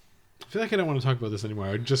 I feel like I don't want to talk about this anymore.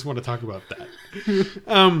 I just want to talk about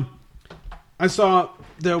that. I saw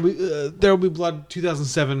There Will Be Blood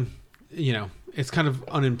 2007. You know, it's kind of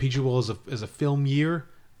unimpeachable as a film year.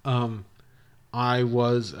 I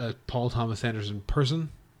was a Paul Thomas Anderson person.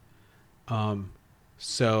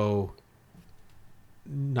 So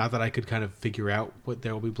not that I could kind of figure out what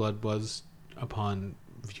There Will Be Blood was upon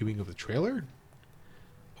viewing of the trailer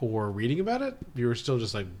or reading about it. You were still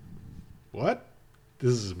just like, what?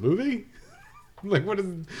 This is a movie? Like, what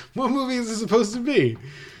movie is this supposed to be?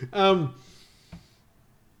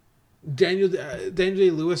 Daniel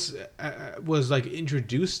Day-Lewis was like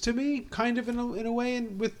introduced to me kind of in a way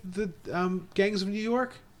with the Gangs of New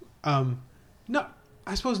York. Not,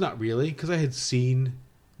 I suppose not really, because I had seen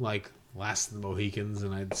like Last of the Mohicans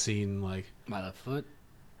and I'd seen like My Left Foot.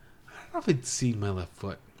 I don't know if I'd seen My Left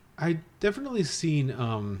Foot. I definitely seen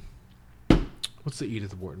what's the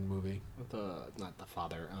Edith Wharton movie? Not the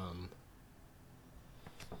father.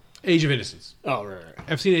 Age of Innocence. Oh, right.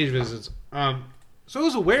 I've seen Age of Innocence. So I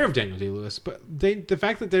was aware of Daniel Day-Lewis, but the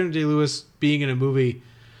fact that Daniel Day-Lewis being in a movie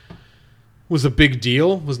was a big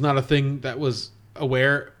deal was not a thing that was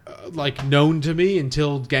known to me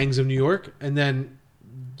until Gangs of New York, and then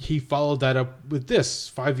he followed that up with this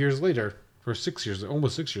 5 years later, or 6 years,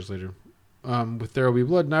 almost 6 years later, with There Will Be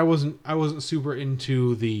Blood. And I wasn't super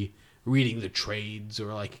into the reading the trades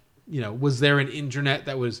or was there an internet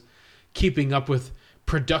that was keeping up with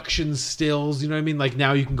production stills? You know what I mean? Like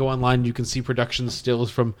now you can go online and you can see production stills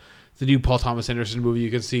from the new Paul Thomas Anderson movie. You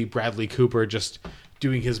can see Bradley Cooper just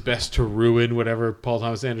doing his best to ruin whatever Paul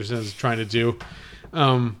Thomas Anderson is trying to do.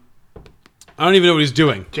 I don't even know what he's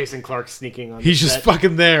doing. Jason Clarke sneaking on. He's just set.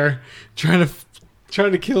 fucking there trying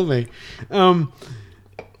to kill me. But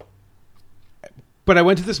I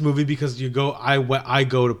went to this movie because I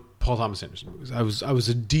go to Paul Thomas Anderson movies. I was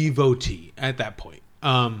a devotee at that point.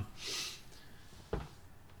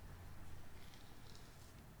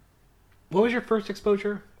 What was your first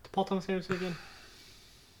exposure to Paul Thomas Anderson again?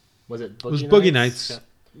 Was it Boogie Nights? It was Boogie Nights. Yeah.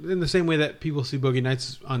 In the same way that people see Boogie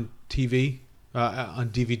Nights on TV, on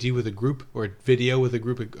DVD with a group, or video with a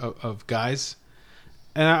group of guys.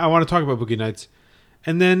 And I want to talk about Boogie Nights.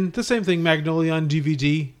 And then the same thing, Magnolia on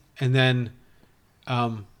DVD, and then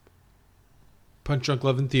Punch Drunk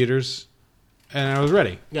Love in theaters, and I was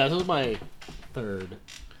ready. Yeah, this was my third.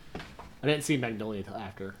 I didn't see Magnolia until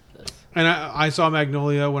after this. And I saw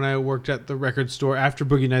Magnolia when I worked at the record store, after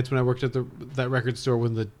Boogie Nights, when I worked at that record store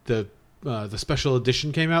when the special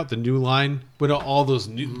edition came out, the new line, when all those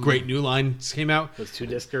great new lines came out. Those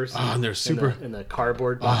 2-discers. Oh, and they're super... In the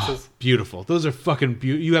cardboard boxes. Oh, beautiful. Those are fucking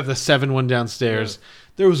beautiful. You have the 7 one downstairs.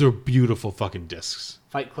 Yeah. Those are beautiful fucking discs.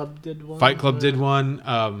 Fight Club did one. Did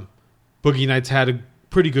one. Boogie Nights had a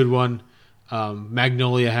pretty good one.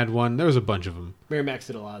 Magnolia had one. There was a bunch of them. Miramax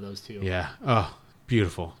did a lot of those too. Yeah. Oh,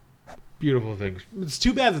 beautiful. Beautiful things. It's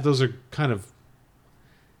too bad that those are kind of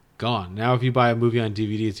gone. Now if you buy a movie on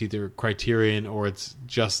DVD, it's either Criterion or it's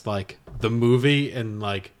just like the movie and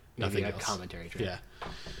like nothing else. Commentary track.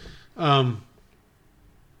 Yeah.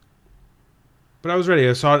 But I was ready.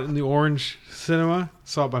 I saw it in the Orange Cinema.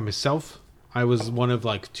 Saw it by myself. I was one of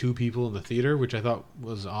like 2 people in the theater, which I thought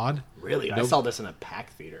was odd. Really? Nope. I saw this in a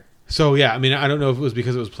packed theater. So yeah, I mean, I don't know if it was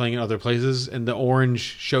because it was playing in other places, and the Orange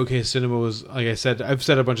Showcase Cinema was, like I said, I've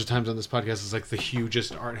said a bunch of times on this podcast, it's like the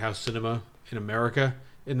hugest art house cinema in America,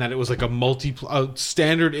 in that it was like a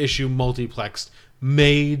standard issue multiplex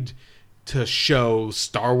made to show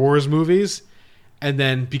Star Wars movies, and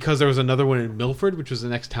then because there was another one in Milford, which was the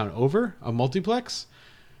next town over, a multiplex,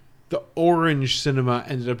 the Orange Cinema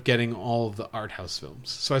ended up getting all of the art house films.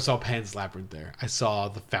 So I saw Pan's Labyrinth there. I saw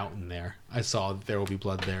The Fountain there. I saw There Will Be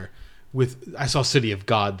Blood there. I saw City of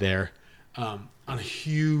God there. On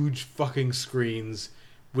huge fucking screens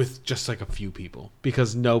with just like a few people.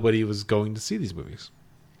 Because nobody was going to see these movies.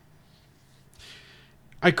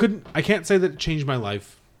 I can't say that it changed my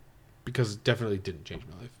life. Because it definitely didn't change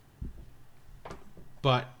my life.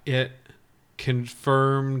 But it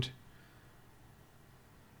confirmed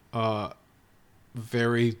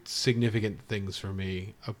very significant things for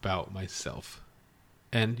me about myself.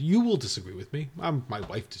 And you will disagree with me. My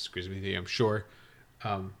wife disagrees with me, I'm sure.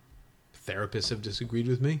 Therapists have disagreed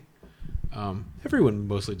with me. Everyone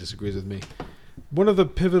mostly disagrees with me. One of the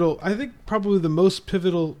pivotal, I think probably the most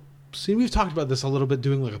pivotal scene, we've talked about this a little bit,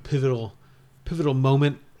 doing like a pivotal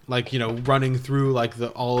moment, like, you know, running through like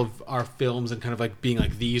all of our films and kind of like being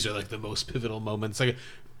like, these are like the most pivotal moments, like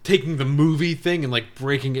taking the movie thing and like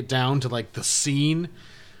breaking it down to like the scene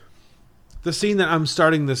that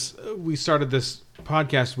we started this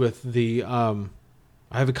podcast with, the I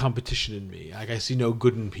have a competition in me, like I see no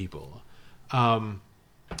good in people.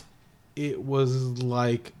 It was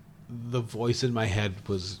like the voice in my head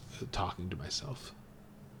was talking to myself,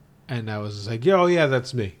 and I was like, oh yeah,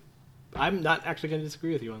 that's me. I'm not actually going to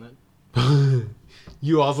disagree with you on that.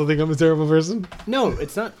 You also think I'm a terrible person? No,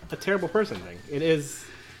 it's not a terrible person thing. It is.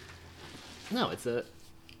 No, it's a.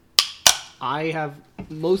 I have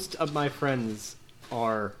most of my friends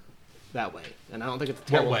are that way, and I don't think it's a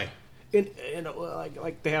terrible. What way? In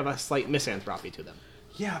like they have a slight misanthropy to them.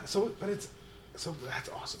 Yeah. So that's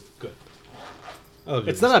awesome. Good.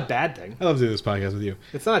 It's not a bad thing. I love doing this podcast with you.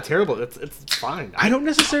 It's not a terrible. It's fine. I don't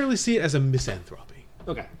necessarily see it as a misanthropy.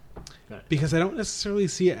 Okay. Because I don't necessarily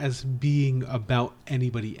see it as being about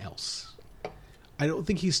anybody else. I don't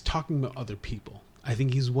think he's talking about other people. I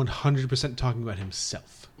think he's 100% talking about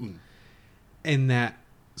himself. And that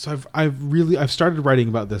So I've started writing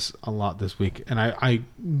about this a lot this week, and I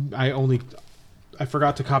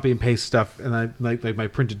forgot to copy and paste stuff, and I like my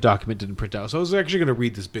printed document didn't print out. So I was actually going to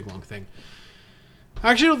read this big long thing.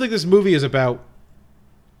 I actually don't think this movie is about.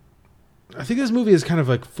 I think this movie is kind of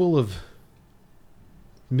like full of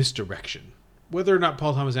misdirection, whether or not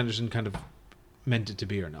Paul Thomas Anderson kind of meant it to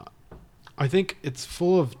be or not. I think it's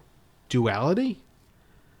full of duality.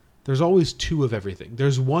 There's always two of everything.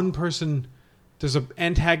 There's one person, there's an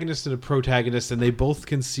antagonist and a protagonist, and they both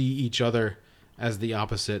can see each other as the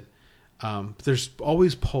opposite. There's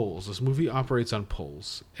always poles. This movie operates on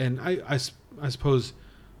poles, and I suppose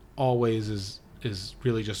always is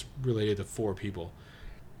really just related to four people.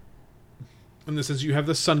 In the sense, you have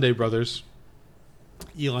the Sunday brothers,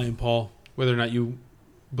 Eli and Paul. Whether or not you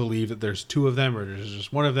believe that there's two of them or there's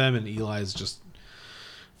just one of them, and Eli is just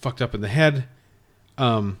fucked up in the head,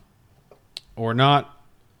 or not.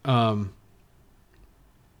 But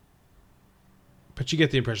you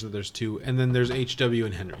get the impression that there's two, and then there's HW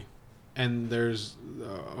and Henry, and there's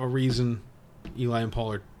a reason Eli and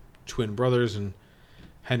Paul are twin brothers, and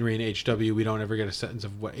Henry and HW, we don't ever get a sentence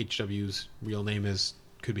of what HW's real name is.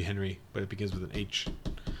 Could be Henry, but it begins with an H.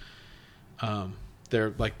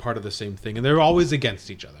 They're like part of the same thing, and they're always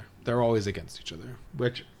against each other.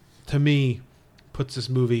 Which, to me, puts this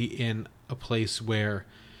movie in a place where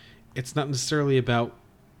it's not necessarily about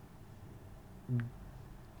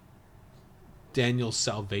Daniel's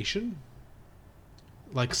salvation,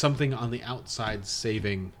 like something on the outside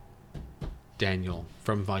saving Daniel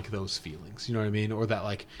from like those feelings, you know what I mean? Or that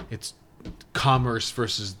like it's commerce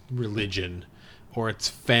versus religion, or it's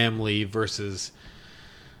family versus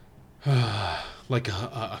like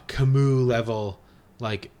a Camus level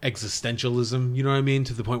like existentialism, you know what I mean?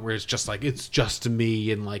 To the point where it's just like it's just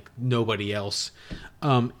me and like nobody else.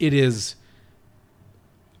 It is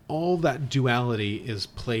all that duality is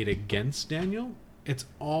played against Daniel. It's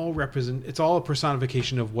all a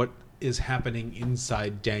personification of what is happening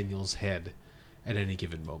inside Daniel's head at any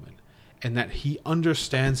given moment. And that he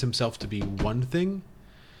understands himself to be one thing.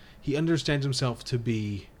 He understands himself to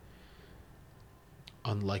be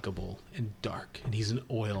unlikable and dark. And he's an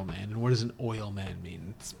oil man. And what does an oil man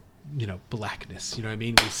mean? It's, blackness. You know what I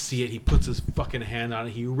mean? We see it. He puts his fucking hand on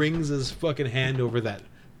it. He rings his fucking hand over that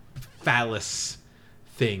phallus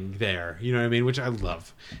thing there. You know what I mean? Which I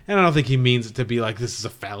love. And I don't think he means it to be like this is a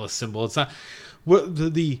phallus symbol. It's not. What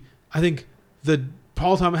I think the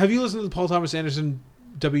Paul Thomas. Have you listened to the Paul Thomas Anderson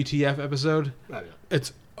WTF episode? Yeah.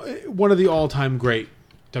 It's one of the all-time great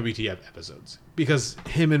WTF episodes because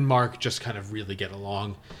him and Mark just kind of really get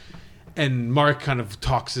along, and Mark kind of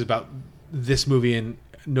talks about this movie and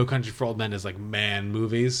No Country for Old Men as like man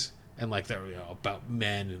movies, and like they're about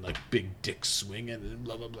men and like big dicks swinging and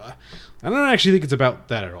blah blah blah. I don't actually think it's about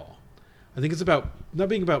that at all. I think it's about not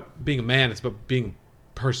being about being a man. It's about being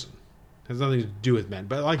a person. It has nothing to do with men.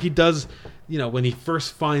 But like he does, when he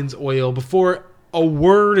first finds oil before a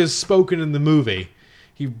word is spoken in the movie.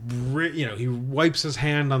 He wipes his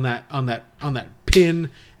hand on that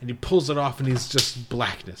pin and he pulls it off and he's just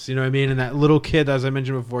blackness. You know what I mean? And that little kid, as I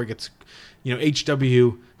mentioned before, gets,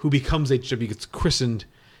 HW, who becomes HW, gets christened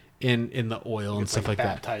in the oil and stuff like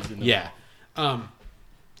that. Yeah.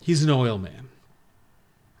 He's an oil man.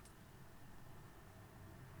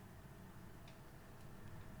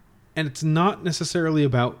 And it's not necessarily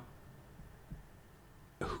about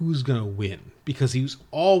who's going to win, because he's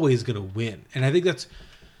always going to win. And I think that's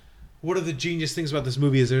one of the genius things about this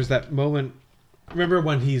movie is there's that moment. Remember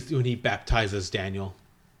when he baptizes Daniel?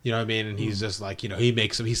 You know what I mean? And he's just like,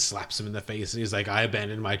 he slaps him in the face and he's like, I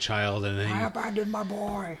abandoned my child. And then I abandoned my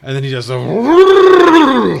boy. And then he does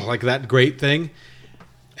like that great thing.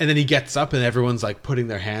 And then he gets up and everyone's like putting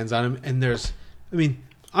their hands on him. And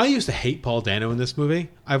I used to hate Paul Dano in this movie.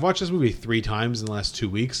 I've watched this movie 3 times in the last 2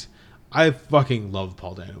 weeks. I fucking love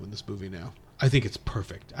Paul Dano in this movie now. I think it's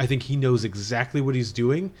perfect. I think he knows exactly what he's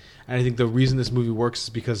doing. And I think the reason this movie works is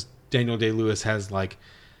because Daniel Day-Lewis has, like,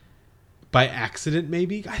 by accident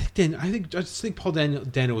maybe, I just think Paul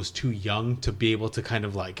Dano was too young to be able to kind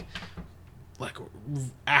of like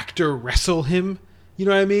actor wrestle him. You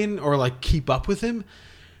know what I mean? Or like keep up with him.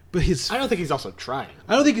 But I don't think he's also trying.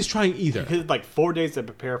 I don't think he's trying either. He had like 4 days to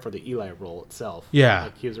prepare for the Eli role itself. Yeah.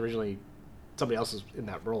 Like he was originally somebody else was in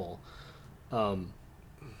that role. And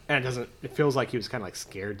it feels like he was kind of like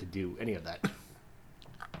scared to do any of that.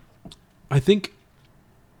 I think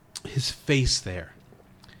his face there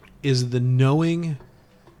is the knowing.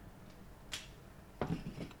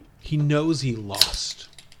 He knows he lost.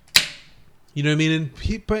 You know what I mean?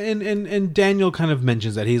 And Daniel kind of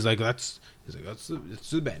mentions that it's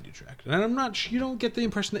the bandy track. And I'm not. You don't get the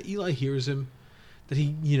impression that Eli hears him. that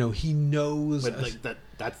he knows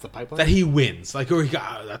that's the pipeline, that he wins, like, or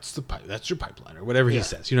that's your pipeline, or whatever he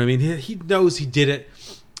says. You know what I mean? He knows he did it.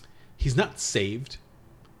 He's not saved.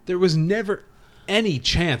 There was never any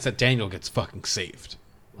chance that Daniel gets fucking saved.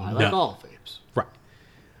 I like all vapes.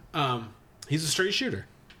 Right. He's a straight shooter.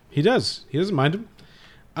 He doesn't mind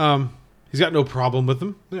him. He's got no problem with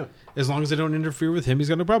them. Yeah. As long as they don't interfere with him, he's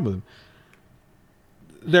got no problem with them.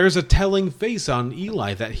 There's a telling face on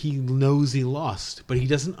Eli that he knows he lost, but he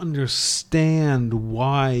doesn't understand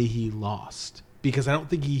why he lost. Because I don't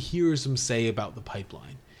think he hears him say about the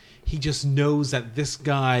pipeline. He just knows that this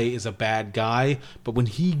guy is a bad guy, but when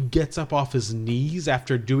he gets up off his knees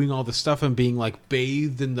after doing all the stuff and being like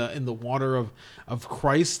bathed in the water of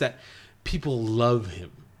Christ, that people love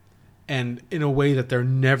him. And in a way that they're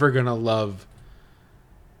never gonna love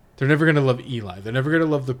Eli. They're never gonna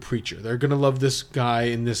love the preacher. They're gonna love this guy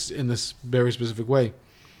in this very specific way.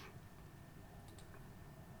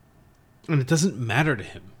 And it doesn't matter to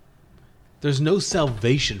him. There's no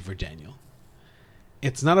salvation for Daniel.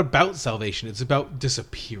 It's not about salvation. It's about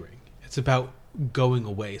disappearing. It's about going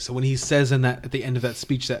away. So when he says at the end of that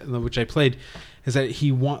speech which I played, is that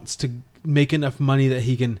he wants to make enough money that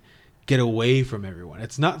he can get away from everyone.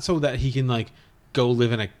 It's not so that he can like go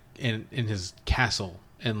live in his castle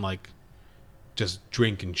and like just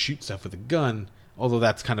drink and shoot stuff with a gun, although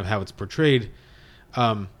that's kind of how it's portrayed.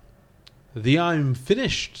 The I'm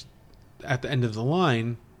finished at the end of the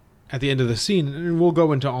line, at the end of the scene, and we'll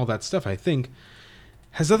go into all that stuff, I think,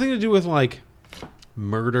 has nothing to do with like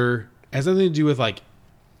murder. It has nothing to do with like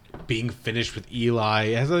being finished with Eli.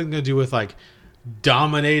 It has nothing to do with like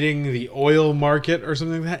dominating the oil market or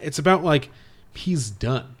something like that. It's about like he's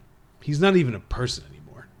done. He's not even a person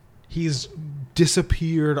anymore. He's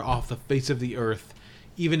disappeared off the face of the earth.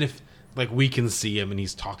 Even if like we can see him and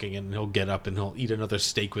he's talking and he'll get up and he'll eat another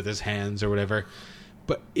steak with his hands or whatever,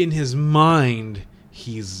 but in his mind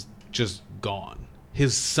he's just gone.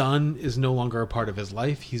 His son is no longer a part of his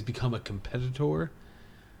life. He's become a competitor.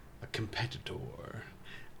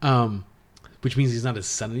 Which means he's not his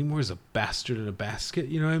son anymore. He's a bastard in a basket.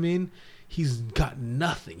 You know what I mean? He's got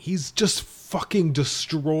nothing. He's just fucking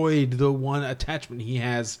destroyed the one attachment he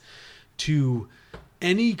has to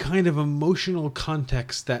any kind of emotional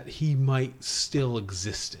context that he might still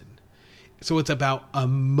exist in. So it's about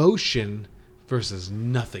emotion versus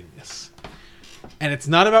nothingness. And it's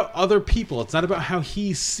not about other people. It's not about how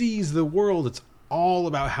he sees the world. It's all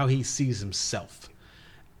about how he sees himself.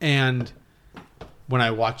 And when I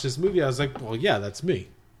watched this movie, I was like, well, yeah, that's me.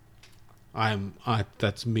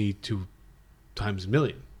 That's me 2 times a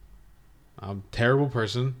million. I'm a terrible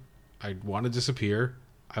person. I want to disappear.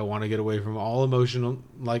 I want to get away from all emotional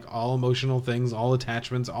things, all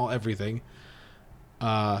attachments, all everything.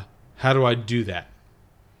 How do I do that?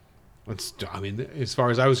 As far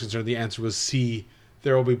as I was concerned, the answer was C.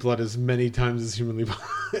 There will be blood as many times as humanly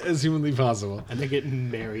possible. And they're getting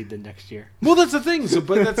married the next year. Well, that's the thing.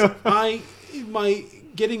 But that's my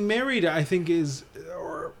getting married, I think,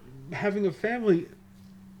 or having a family.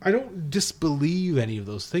 I don't disbelieve any of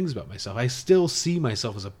those things about myself. I still see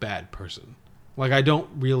myself as a bad person. Like, I don't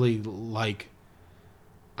really like.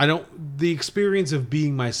 The experience of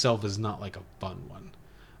being myself is not like a fun one.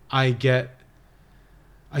 I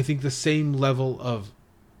think the same level of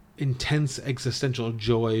intense existential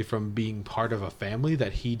joy from being part of a family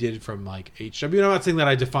that he did from like HW. And I'm not saying that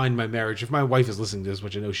I defined my marriage. If my wife is listening to this,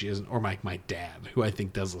 which I know she isn't, or my dad, who I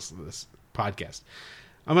think does listen to this podcast,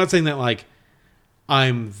 I'm not saying that like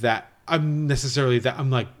I'm necessarily that I'm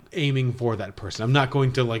like aiming for that person. I'm not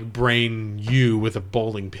going to like brain you with a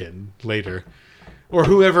bowling pin later, or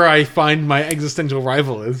whoever I find my existential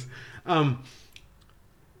rival is.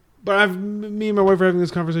 But me and my wife are having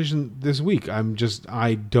this conversation this week.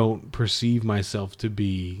 I don't perceive myself to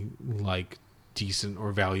be like decent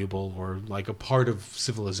or valuable or like a part of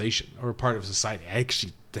civilization or a part of society. I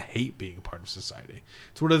actually hate being a part of society.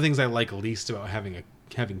 It's one of the things I like least about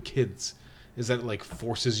having kids, is that it like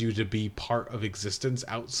forces you to be part of existence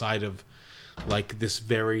outside of like this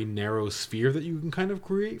very narrow sphere that you can kind of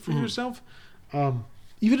create for yourself.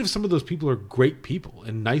 Even if some of those people are great people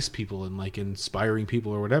and nice people and like inspiring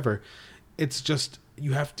people or whatever, it's just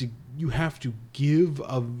you have to give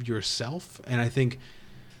of yourself. And I think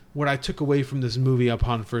what I took away from this movie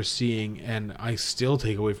upon first seeing, and I still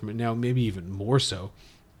take away from it now, maybe even more so,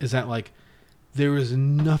 is that like there is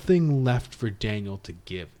nothing left for Daniel to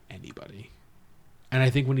give anybody. And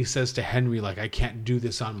I think when he says to Henry, like, I can't do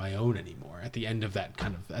this on my own anymore, at the end of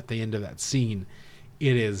that scene,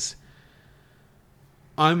 it is,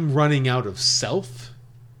 I'm running out of self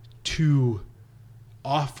to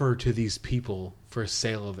offer to these people for a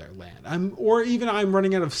sale of their land. I'm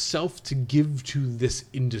running out of self to give to this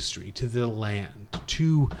industry, to the land,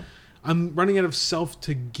 I'm running out of self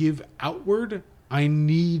to give outward. I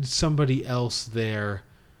need somebody else there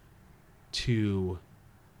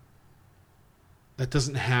that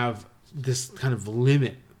doesn't have this kind of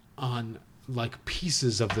limit on like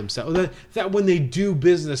pieces of themselves. That when they do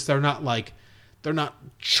business, they're not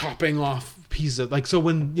chopping off pieces of, like, so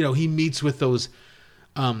when, he meets with those,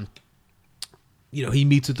 he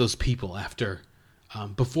meets with those people after,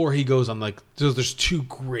 before he goes on, like, there's two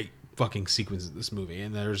great fucking sequences in this movie.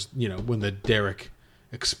 And there's, when the derrick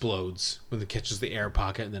explodes, when it catches the air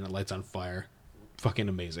pocket and then it lights on fire. Fucking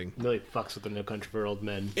amazing. Really fucks with the No Country for Old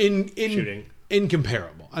Men shooting.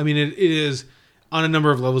 Incomparable. I mean, it is on a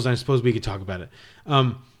number of levels, and I suppose we could talk about it.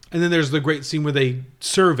 And then there's the great scene where they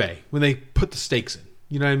survey, when they put the stakes in.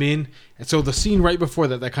 You know what I mean? And so the scene right before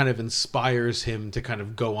that kind of inspires him to kind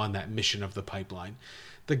of go on that mission of the pipeline.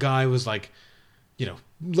 The guy was like,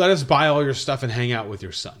 let us buy all your stuff and hang out with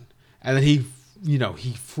your son. And then he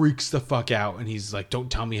freaks the fuck out, and he's like,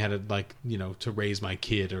 don't tell me how to, like, to raise my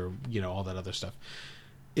kid, or, all that other stuff.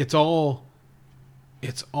 It's all,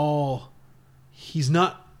 he's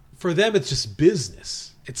not, for them, it's just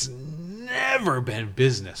business. It's never been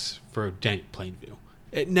business for Daniel Plainview.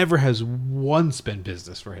 It never has once been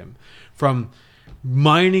business for him. From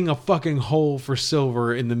mining a fucking hole for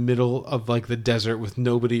silver in the middle of, like, the desert with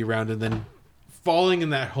nobody around, and then falling in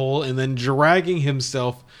that hole, and then dragging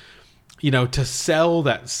himself, to sell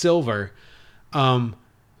that silver, to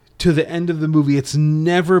the end of the movie. It's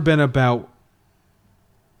never been about,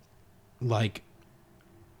 like,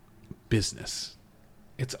 business.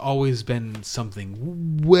 It's always been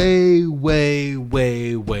something way, way,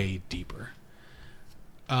 way, way deeper.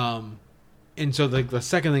 And so the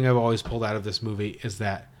second thing I've always pulled out of this movie is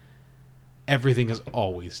that everything is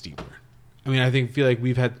always deeper. I mean, I feel like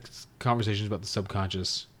we've had conversations about the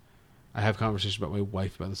subconscious. I have conversations about my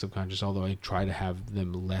wife about the subconscious, although I try to have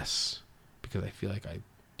them less because I feel like I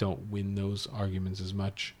don't win those arguments as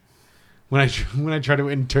much. When I try to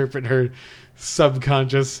interpret her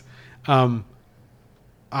subconscious,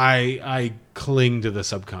 I cling to the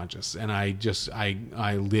subconscious, and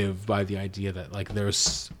I live by the idea that, like,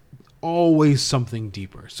 there's always something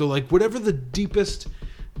deeper. So, like, whatever the deepest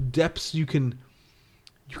depths you can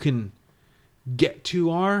get to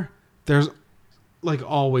are, there's, like,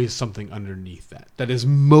 always something underneath that is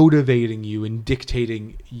motivating you and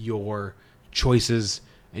dictating your choices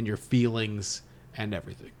and your feelings and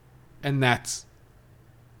everything. And that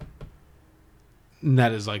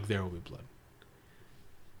is like There Will Be Blood.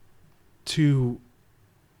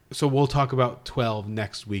 So we'll talk about 12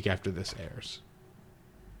 next week after this airs.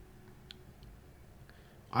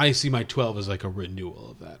 I see my 12 as like a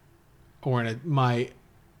renewal of that. Or my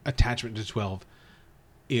attachment to 12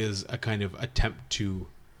 is a kind of attempt to,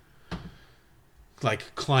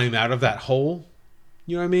 like, climb out of that hole.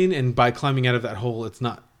 You know what I mean? And by climbing out of that hole, it's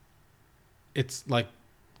like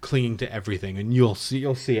clinging to everything. And you'll see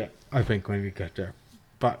it, I think, when we get there.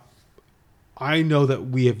 But I know that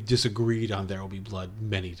we have disagreed on There Will Be Blood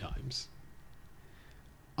many times.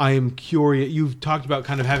 I am curious. You've talked about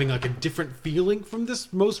kind of having, like, a different feeling from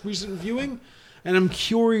this most recent viewing. And I'm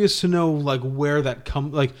curious to know, like, where that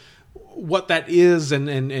comes, like, what that is,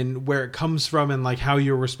 and where it comes from, and, like, how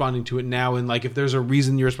you're responding to it now, and, like, if there's a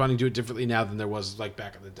reason you're responding to it differently now than there was, like,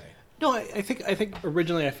 back in the day. No, I think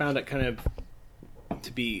originally I found it kind of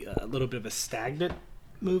to be a little bit of a stagnant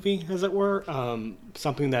movie, as it were.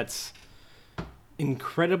 Something that's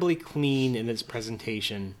incredibly clean in its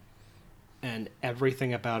presentation, and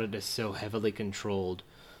everything about it is so heavily controlled,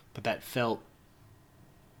 but that felt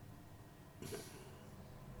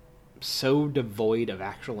so devoid of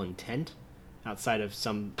actual intent outside of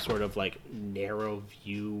some sort of, like, narrow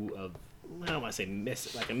view of, I don't want to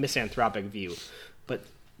say like a misanthropic view, but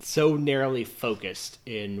so narrowly focused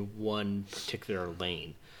in one particular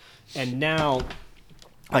lane. And now,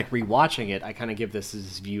 like, rewatching it, I kind of give this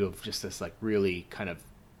view of just this, like, really kind of,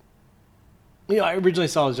 I originally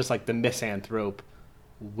saw it as just like the misanthrope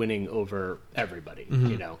winning over everybody,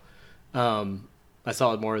 I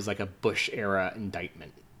saw it more as like a Bush era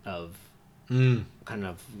indictment of kind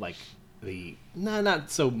of like the not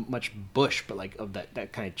so much Bush, but like of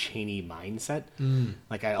that kind of Cheney mindset.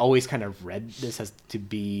 Like, I always kind of read this as to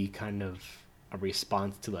be kind of a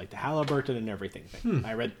response to, like, the Halliburton and everything thing.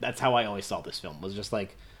 That's how I always saw this film, was just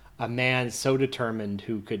like a man so determined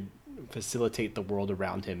who could facilitate the world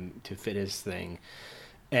around him to fit his thing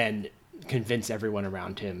and convince everyone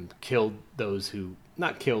around him, killed those who,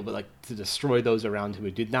 not kill, but, like, to destroy those around who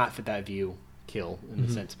did not fit that view, kill in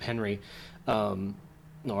the sense of Henry,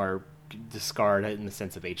 or discard in the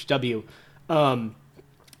sense of HW. And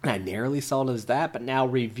I narrowly saw it as that, but now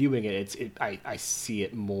reviewing it, I see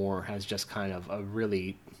it more as just kind of a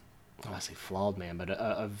really, I don't want to say flawed man, but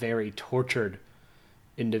a very tortured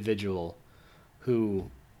individual who,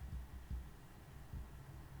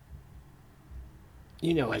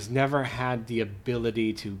 you know, has never had the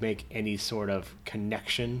ability to make any sort of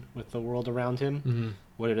connection with the world around him. Mm-hmm.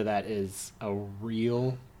 Whether that is a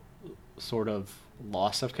real sort of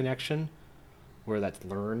loss of connection, whether that's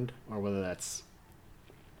learned, or whether that's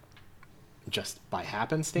just by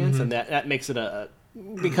happenstance. Mm-hmm. And that makes it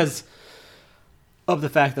because of the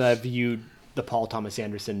fact that I viewed the Paul Thomas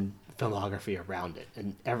Anderson filmography around it,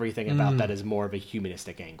 and everything about that is more of a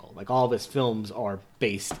humanistic angle. Like, all of his films are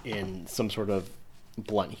based in some sort of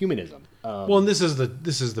blunt humanism. Well, and this is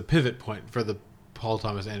the pivot point for the Paul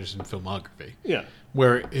Thomas Anderson filmography. Yeah.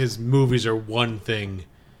 Where his movies are one thing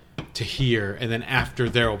to hear, and then after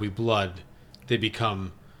There Will Be Blood, they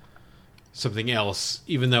become something else,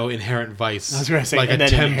 even though Inherent Vice, I was going to say, like, and then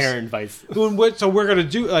attempts, Inherent Vice. So we're going to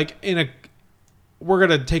do, like, we're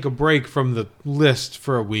going to take a break from the list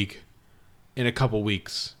for a week, in a couple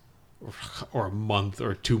weeks, or a month,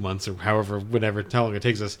 or 2 months, or however, whatever, how long it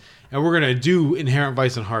takes us, and we're going to do Inherent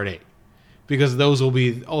Vice and Hard 8, because those will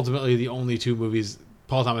be ultimately the only two movies,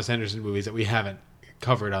 Paul Thomas Anderson movies, that we haven't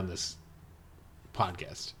covered on this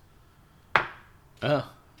podcast.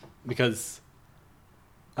 Because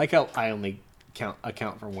I only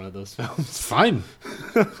account for one of those films. Fine.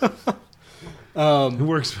 It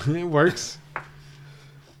works. It works.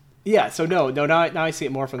 Yeah. So no. Now I see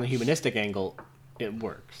it more from the humanistic angle. It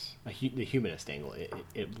works. The humanist angle.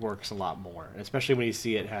 It works a lot more, especially when you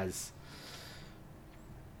see it has.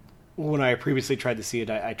 When I previously tried to see it,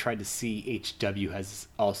 I tried to see HW as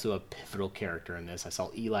also a pivotal character in this. I saw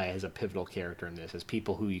Eli as a pivotal character in this, as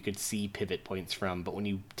people who you could see pivot points from. But when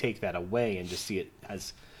you take that away and just see it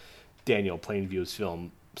as Daniel Plainview's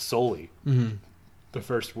film solely, the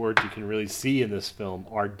first words you can really see in this film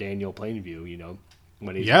are Daniel Plainview, you know,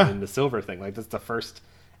 when he's in the silver thing. Like, that's the first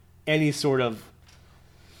any sort of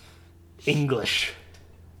English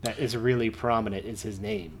that is really prominent is his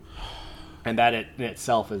name. And that in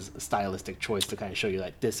itself is a stylistic choice to kind of show you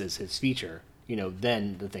that this is his feature. You know,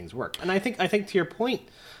 then the things work. And I think to your point,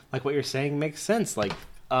 like, what you're saying makes sense. Like,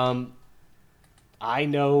 I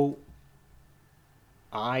know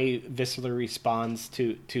I viscerally responds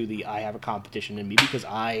to the I have a competition in me, because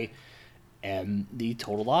I am the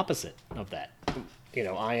total opposite of that. You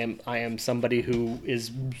know, I am somebody who is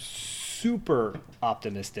super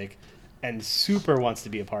optimistic and super wants to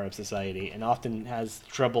be a part of society, and often has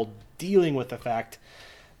trouble dealing with the fact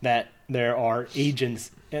that there are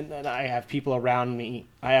agents, and I have people around me.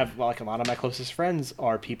 I have, like, a lot of my closest friends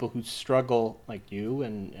are people who struggle, like you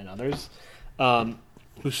and others,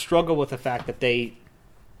 who struggle with the fact that they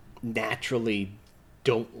naturally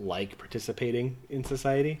don't like participating in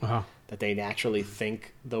society, that they naturally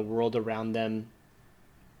think the world around them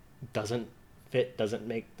doesn't fit, doesn't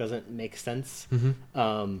make sense.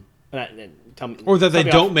 Or that they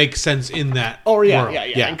don't make sense in that world.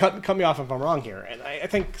 Yeah. And cut me off if I'm wrong here. And I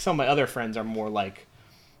think some of my other friends are more like,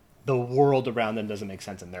 the world around them doesn't make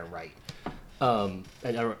sense and they're right. And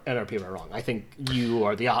other people are wrong. I think you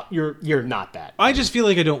are you're not that. I just feel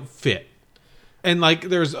like I don't fit. And, like,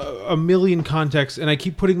 there's a million contexts, and I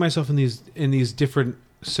keep putting myself in these different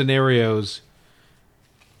scenarios,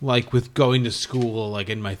 like with going to school, like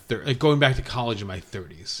in my like going back to college in my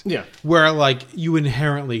 30s. Yeah. Where, like, you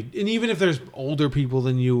inherently, and even if there's older people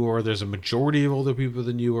than you, or there's a majority of older people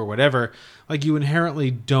than you, or whatever, like, you inherently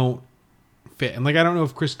don't fit. And, like, I don't know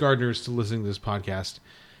if Chris Gardner is still listening to this podcast,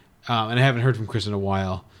 and I haven't heard from Chris in a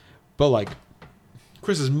while, but, like,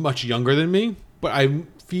 Chris is much younger than me, but I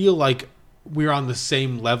feel like we're on the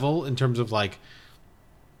same level in terms of, like,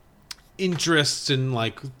 interests and,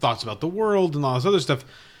 like, thoughts about the world and all this other stuff.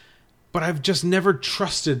 But I've just never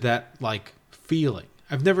trusted that, like, feeling.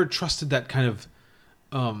 I've never trusted that kind of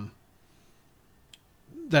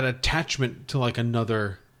that attachment to, like,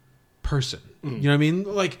 another person. You know what I mean?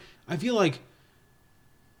 Like, I feel like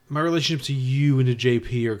my relationship to you and to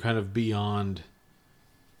JP are kind of beyond,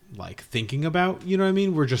 like, thinking about. You know what I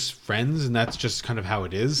mean? We're just friends, and that's just kind of how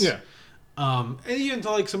it is. Yeah. And even to,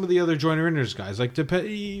 like, some of the other Joiner Inners guys, like,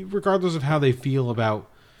 regardless of how they feel about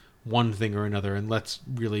one thing or another, and let's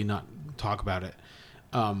really not talk about it.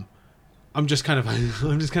 I'm just kind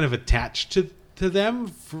of attached to them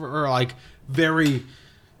for, like, very,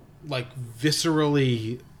 like,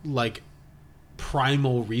 viscerally, like,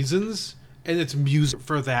 primal reasons, and it's music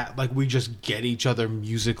for that. Like, we just get each other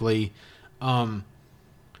musically.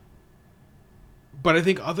 But I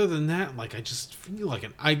think other than that, like, I just feel like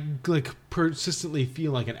I persistently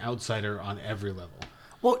feel like an outsider on every level.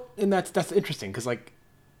 Well, and that's interesting because like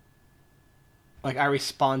I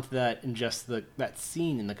respond to that in just that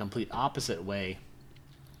scene in the complete opposite way,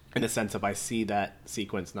 in the sense of I see that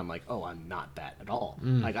sequence and I'm like, oh, I'm not that at all.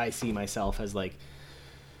 Like I see myself as like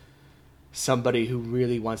somebody who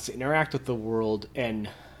really wants to interact with the world, and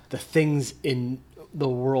the things in the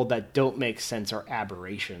world that don't make sense are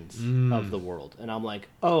aberrations of the world. And I'm like,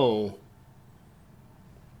 oh,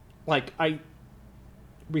 like I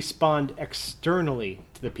respond externally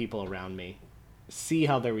to the people around me, see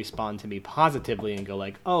how they respond to me positively, and go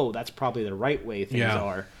like, oh, that's probably the right way things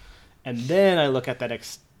are. And then I look at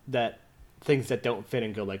that things that don't fit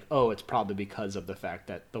and go like, oh, it's probably because of the fact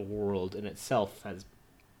that the world in itself has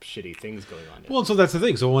shitty things going on. Well, so that's the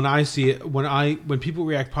thing. So when I see it, when people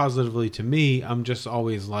react positively to me, I'm just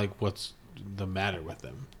always like, what's the matter with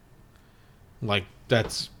them? Like,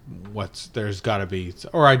 there's got to be,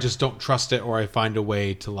 or I just don't trust it, or I find a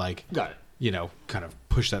way to like, kind of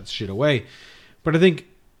push that shit away. But I think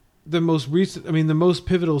the most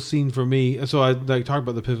pivotal scene for me, so I like talk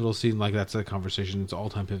about the pivotal scene, like that's a conversation, it's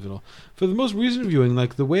all-time pivotal. For the most recent viewing,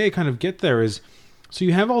 like the way I kind of get there is, so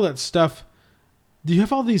you have all that stuff, you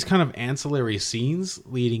have all these kind of ancillary scenes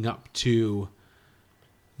leading up to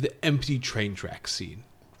the empty train track scene,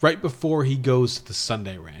 right before he goes to the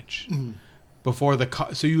Sunday Ranch. Before the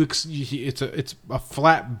it's a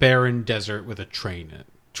flat, barren desert with a train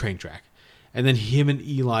track, and then him and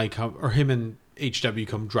him and HW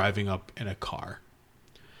come driving up in a car,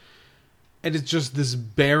 and it's just this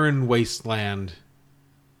barren wasteland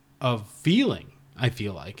of feeling, I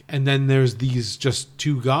feel like. And then there's these just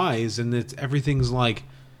two guys, and everything's like,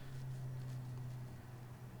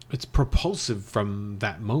 it's propulsive from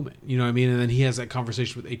that moment, you know what I mean? And then he has that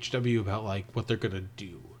conversation with HW about like what they're gonna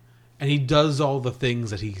do. And he does all the things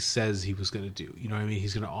that he says he was going to do. You know what I mean?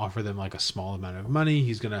 He's going to offer them like a small amount of money.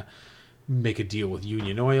 He's going to make a deal with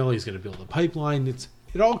Union Oil. He's going to build a pipeline. It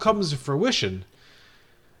all comes to fruition.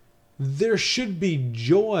 There should be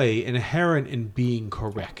joy inherent in being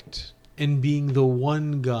correct, in being the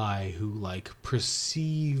one guy who like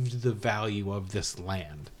perceived the value of this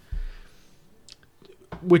land,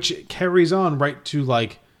 which carries on right to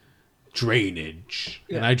like drainage,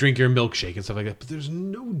 and I drink your milkshake and stuff like that. But there's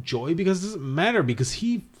no joy because it doesn't matter, because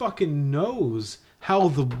he fucking knows how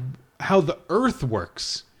the earth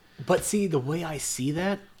works. But see, the way I see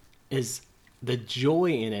that is the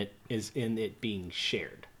joy in it is in it being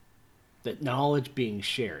shared, that knowledge being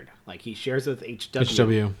shared. Like he shares it with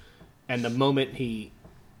HW, and the moment he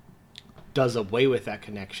does away with that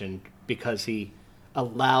connection because he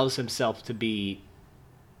allows himself to be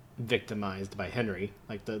victimized by Henry,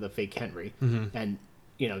 like the fake Henry, and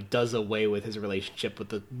does away with his relationship with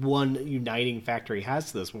the one uniting factor he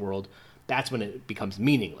has to this world, that's when it becomes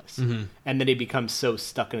meaningless. And then he becomes so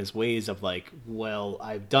stuck in his ways of like, well,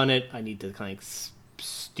 I've done it, I need to kind of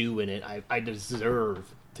stew in it, I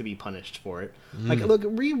deserve to be punished for it. Like, look,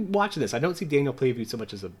 re-watching this, I don't see Daniel Playview so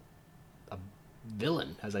much as a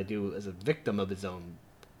villain as I do as a victim of his own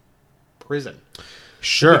prison.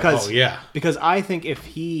 Sure. Because, because I think if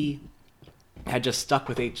he had just stuck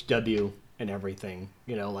with HW and everything,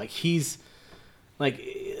 like he's like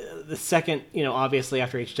the second, obviously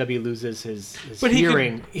after HW loses his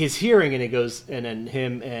hearing, and it goes, and then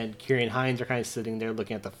him and Kieran Hines are kind of sitting there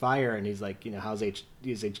looking at the fire, and he's like,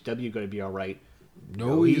 is HW going to be all right?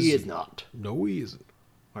 No, he is not. No, he isn't.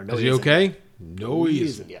 Or no, is he okay? No, he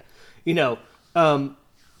isn't. Yeah.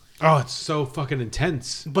 Oh, it's so fucking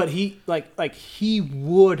intense. But he he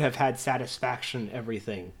would have had satisfaction in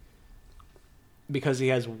everything because he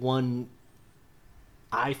has one.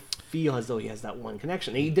 I feel as though he has that one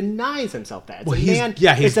connection. He denies himself that.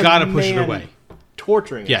 He's got to push it away.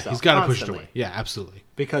 Torturing himself. Yeah, he's got to push it away. Yeah, absolutely.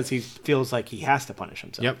 Because he feels like he has to punish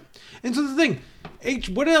himself. Yep. And so the thing,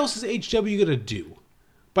 what else is HW going to do?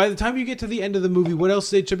 By the time you get to the end of the movie, what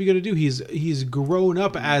else is HW going to do? He's grown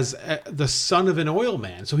up as the son of an oil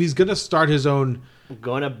man, so he's going to start his own.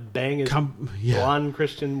 Going to bang his blonde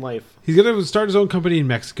Christian wife. He's going to start his own company in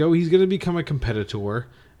Mexico. He's going to become a competitor,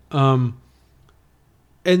 and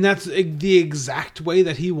that's the exact way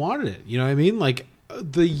that he wanted it. You know what I mean? Like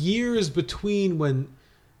the years between when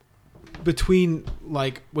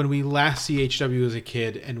we last see HW as a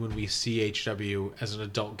kid and when we see HW as an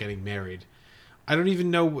adult getting married. I don't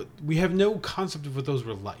even know. We have no concept of what those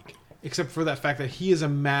were like, except for that fact that he has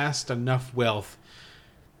amassed enough wealth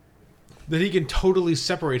that he can totally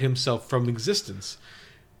separate himself from existence.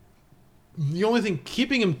 The only thing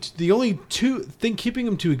keeping him, keeping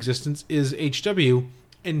him to existence is HW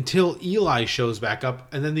until Eli shows back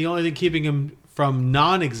up, and then the only thing keeping him from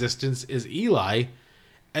non-existence is Eli,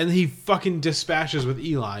 and he fucking dispatches with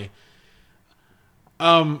Eli.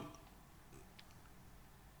 I'm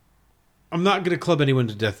not going to club anyone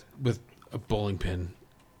to death with a bowling pin,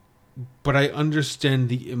 but I understand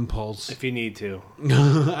the impulse. If you need to.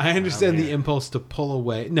 I understand the impulse to pull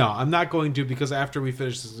away. No, I'm not going to, because after we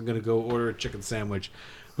finish this, I'm going to go order a chicken sandwich,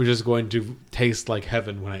 which is going to taste like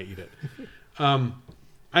heaven when I eat it. I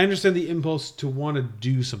understand the impulse to want to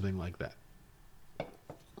do something like that.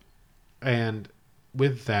 And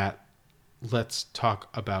with that, let's talk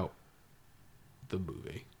about the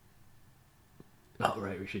movie. Oh,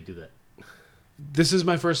 right. We should do that. This is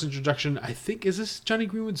my first introduction. I think, is this Johnny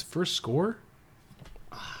Greenwood's first score?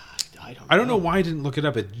 I don't know why I didn't look it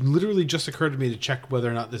up. It literally just occurred to me to check whether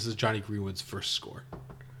or not this is Johnny Greenwood's first score.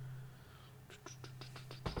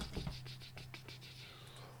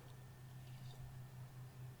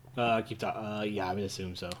 Keep talking. Yeah, I would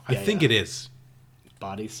assume so. I think it is.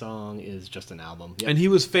 Body Song is just an album. Yep. And he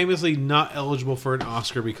was famously not eligible for an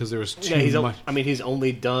Oscar because there was too much. I mean, he's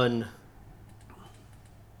only done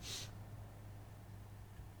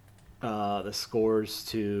the scores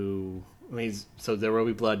to. I mean, so There Will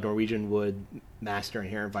Be Blood, Norwegian Wood, Master,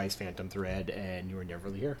 Inherent Vice, Phantom Thread, and You Were Never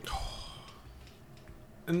Really Here.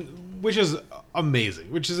 And which is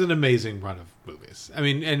amazing. Which is an amazing run of movies. I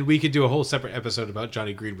mean, and we could do a whole separate episode about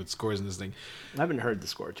Johnny Greenwood scores in this thing. I haven't heard the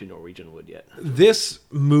score to Norwegian Wood yet. This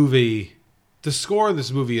movie, the score in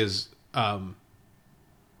this movie is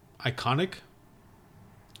iconic.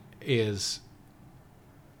 Is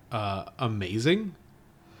amazing.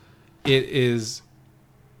 It is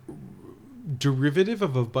derivative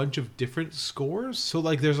of a bunch of different scores. So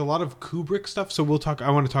like there's a lot of Kubrick stuff. So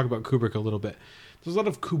I want to talk about Kubrick a little bit. There's a lot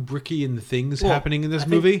of Kubrickian things happening in this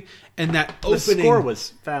movie, and that opening... The score was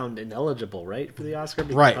found ineligible, right, for the Oscar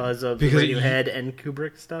because of Radiohead and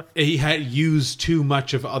Kubrick stuff? He had used too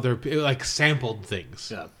much of other, like, sampled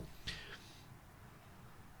things. Yeah.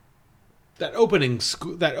 That opening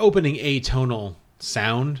atonal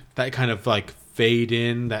sound, that kind of, like, fade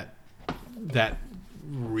in, that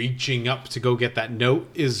reaching up to go get that note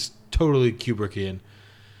is totally Kubrickian.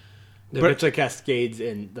 The picture cascades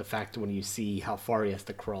in the fact when you see how far he has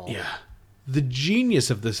to crawl. Yeah. The genius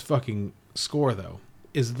of this fucking score, though,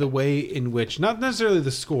 is the way in which, not necessarily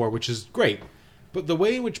the score, which is great, but the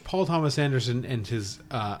way in which Paul Thomas Anderson and his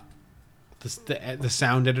the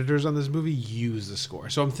sound editors on this movie use the score.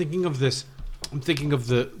 So I'm thinking of the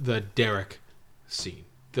Derek scene,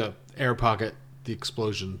 the air pocket, the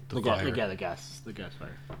explosion, the fire. The gas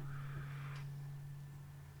fire.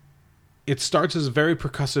 It starts as very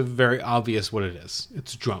percussive, very obvious what it is.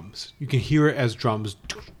 It's drums. You can hear it as drums.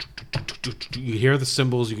 You hear the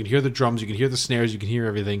cymbals, you can hear the drums, you can hear the snares, you can hear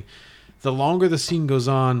everything. The longer the scene goes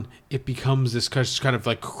on, it becomes this kind of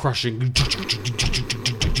like crushing.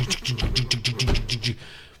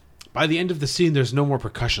 By the end of the scene, there's no more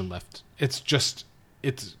percussion left. It's just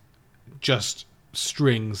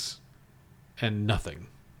strings and nothing.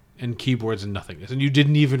 And keyboards and nothingness, and you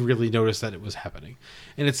didn't even really notice that it was happening.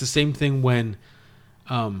 And it's the same thing when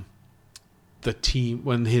his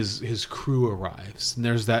crew arrives, and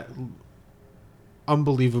there's that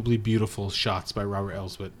unbelievably beautiful shots by Robert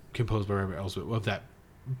Elswit, composed by Robert Elswit, of that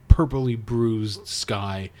purpley bruised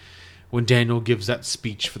sky when Daniel gives that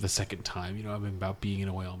speech for the second time. You know, about being an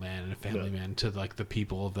oil man and a family man to like the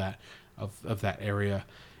people of that area.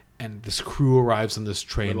 And this crew arrives on this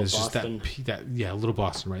train. There's just Little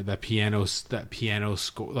Boston, right? That piano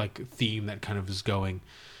score, like theme that kind of is going.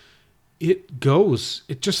 It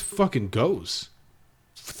just fucking goes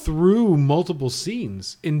through multiple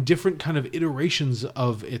scenes in different kind of iterations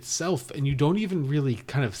of itself, and you don't even really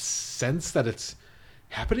kind of sense that it's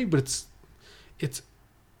happening, but it's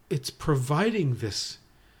providing this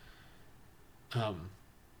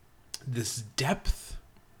this depth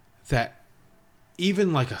that.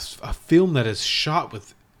 Even like a film that is shot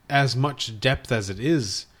with as much depth as it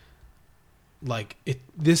is, like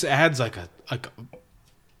this adds like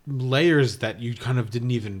layers that you kind of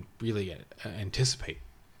didn't even really anticipate,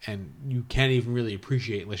 and you can't even really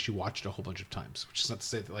appreciate unless you watch it a whole bunch of times. Which is not to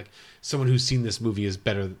say that like someone who's seen this movie is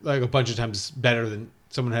better, like a bunch of times better than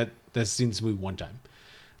someone that's seen this movie one time.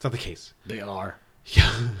 It's not the case. They are.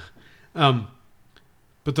 Yeah.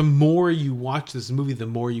 But the more you watch this movie, the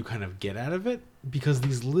more you kind of get out of it, because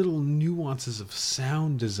these little nuances of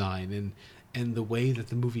sound design and the way that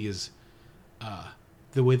the movie is,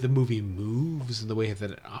 the way the movie moves and the way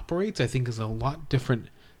that it operates, I think is a lot different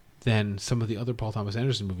than some of the other Paul Thomas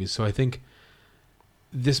Anderson movies. So I think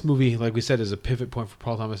this movie, like we said, is a pivot point for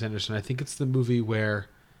Paul Thomas Anderson. I think it's the movie where,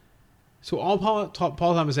 so all Paul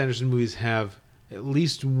Thomas Anderson movies have at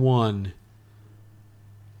least one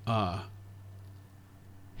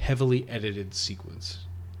heavily edited sequence.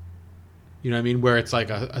 You know what I mean? Where it's like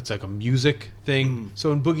a music thing.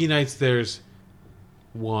 So in Boogie Nights, there's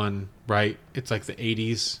one, right? It's like the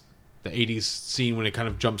 80s scene when it kind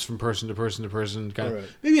of jumps from person to person to person.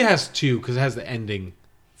 Maybe it has two because it has the ending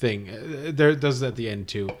thing. There does it at the end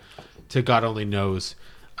too. To God Only Knows.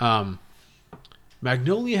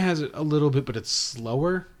 Magnolia has it a little bit, but it's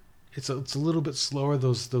slower. It's a little bit slower.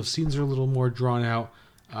 Those scenes are a little more drawn out.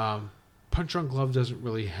 Punch Drunk Love doesn't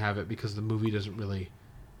really have it because the movie doesn't really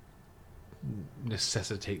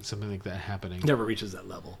necessitate something like that happening. Never reaches that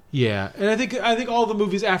level. Yeah, and I think all the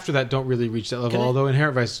movies after that don't really reach that level. Although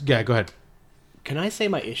Inherent Vice, yeah, go ahead. Can I say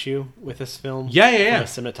my issue with this film? Yeah.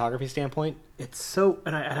 From a cinematography standpoint, it's so,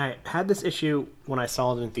 and I had this issue when I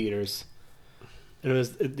saw it in theaters, and it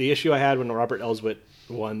was the issue I had when Robert Elswit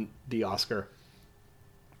won the Oscar.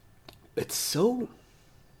 It's so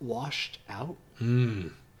washed out,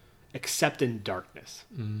 except in darkness.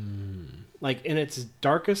 Like in its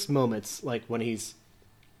darkest moments, like when he's,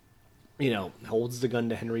 holds the gun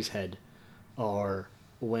to Henry's head, or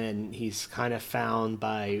when he's kind of found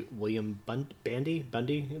by William Bundy,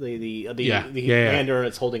 the commander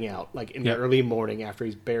that's holding out, like in the early morning after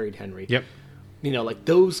he's buried Henry. Yep. Like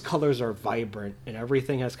those colors are vibrant and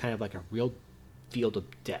everything has kind of like a real field of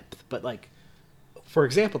depth. But like, for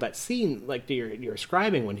example, that scene like you're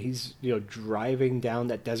describing when he's driving down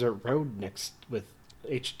that desert road with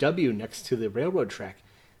HW next to the railroad track,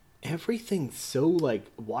 everything's so like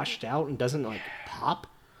washed out and doesn't like pop.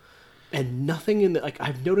 And nothing in the, like,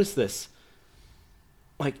 I've noticed this,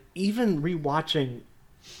 like, even rewatching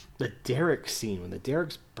the Derek scene, when the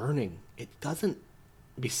Derek's burning, it doesn't,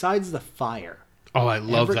 besides the fire. Oh, I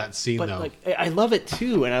love that scene, though. Like, I love it,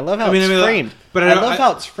 too, and I love how it's framed. But I love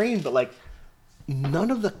how it's framed, but, like,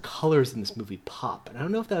 none of the colors in this movie pop. And I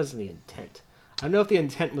don't know if that was the intent. I don't know if the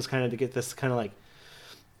intent was kind of to get this kind of, like,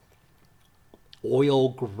 oil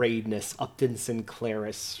grayness, Upton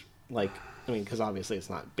Sinclair-ish, like, because obviously it's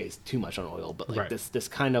not based too much on oil, but like this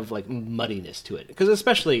kind of like muddiness to it. Because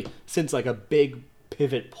especially since like a big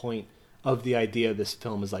pivot point of the idea of this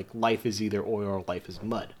film is like life is either oil or life is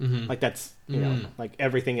mud. Like that's like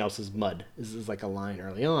everything else is mud. This is like a line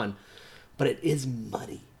early on, but it is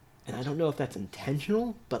muddy, and I don't know if that's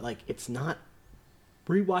intentional, but like it's not.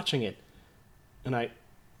 Rewatching it, and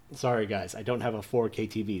sorry guys, I don't have a 4K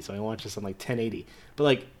TV, so I watch this on like 1080. But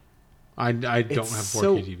like, I don't have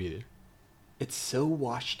 4K TV either. It's so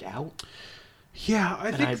washed out. Yeah,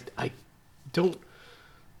 I don't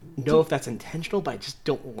know if that's intentional, but I just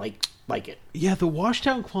don't like it. Yeah, the washed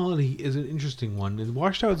out quality is an interesting one. And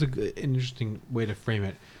washed out is an interesting way to frame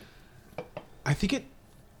it. I think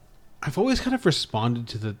I've always kind of responded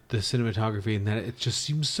to the cinematography in that it just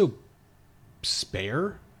seems so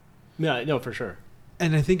spare. Yeah, no, for sure.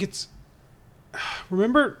 And I think it's...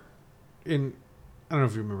 Remember I don't know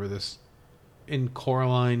if you remember this. In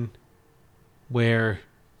Coraline... where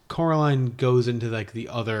Coraline goes into like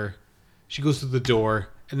she goes through the door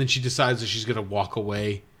and then she decides that she's going to walk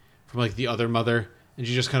away from like the other mother, and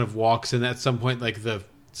she just kind of walks, and at some point like the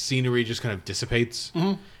scenery just kind of dissipates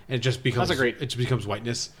and it just becomes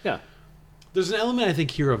whiteness. Yeah. There's an element I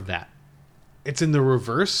think here of that. It's in the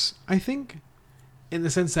reverse, I think, in the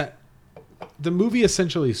sense that the movie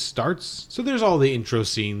essentially starts, so there's all the intro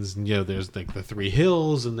scenes, and there's like the three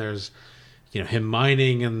hills, and there's him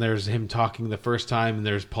mining, and there's him talking the first time, and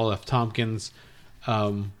there's Paul F. Tompkins.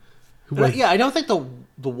 I don't think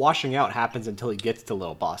the washing out happens until he gets to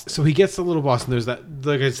Little Boston. So he gets to Little Boston. There's that,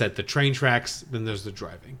 like I said, the train tracks. Then there's the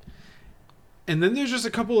driving, and then there's just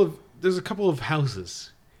a couple of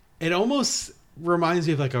houses. It almost reminds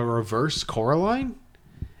me of like a reverse Coraline,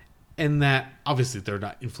 and that obviously they're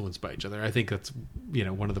not influenced by each other. I think that's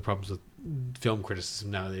one of the problems with film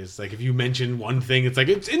criticism nowadays. Like if you mention one thing, it's like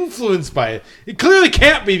it's influenced by it. It clearly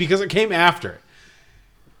can't be because it came after.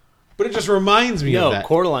 But it just reminds me of that. No,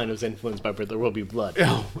 Coraline was influenced by There Will Be Blood.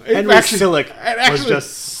 Oh, Henry Silic was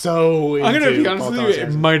just so into I'm going to be honest with you, Balthazar.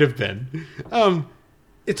 it might have been.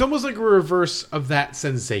 It's almost like a reverse of that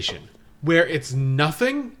sensation, where it's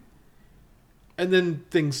nothing, and then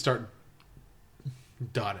things start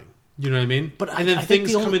dotting. You know what I mean? And then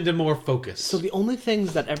things come into more focus. So the only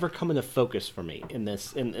things that ever come into focus for me in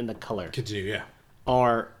this, in the color, continue,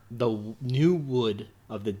 are the new wood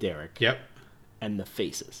of the Derek. Yep. And the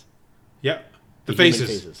faces. Yep. The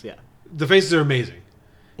faces. Yeah. The faces are amazing.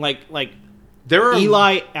 Like there are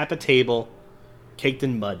Eli at the table, caked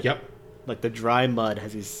in mud. Yep. Like the dry mud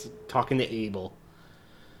as he's talking to Abel.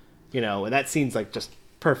 And that scene's like just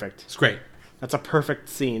perfect. It's great. That's a perfect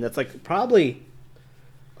scene. That's like probably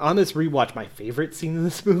on this rewatch my favorite scene in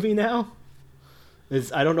this movie now.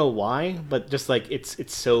 I don't know why, but just like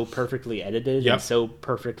it's so perfectly edited Yep. and so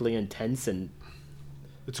perfectly intense, and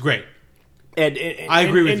It's great. I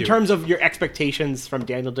agree with in you. terms of your expectations from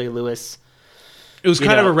Daniel Day-Lewis. It was You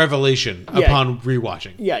kind of know, a revelation upon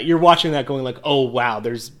rewatching. Yeah, you're watching that going like, oh wow,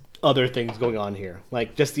 there's other things going on here.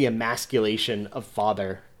 Like just the emasculation of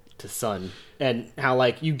father to son, and how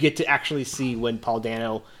like you get to actually see when Paul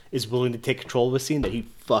Dano is willing to take control of a scene, that he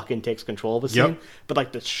fucking takes control of a scene. Yep. But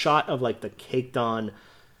like the shot of like the caked on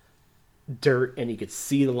dirt, and you could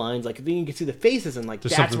see the lines, like then you can see the faces, and like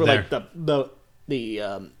There's that's where something like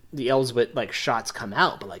the Elswit like shots come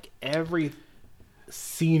out. But like every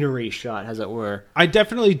scenery shot, as it were. I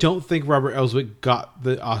definitely don't think Robert Elswit got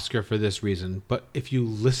the Oscar for this reason, but if you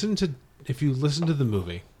listen to the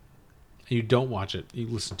movie and you don't watch it, you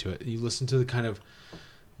listen to it, you listen to the kind of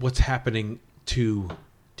what's happening to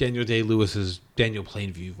Daniel Day-Lewis's Daniel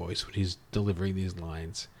Plainview voice when he's delivering these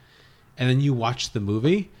lines, and then you watch the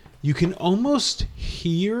movie, you can almost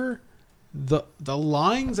hear the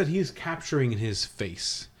lines that he's capturing in his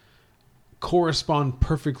face correspond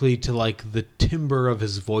perfectly to like the timbre of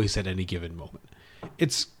his voice at any given moment.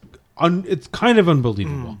 It's kind of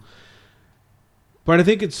unbelievable. But I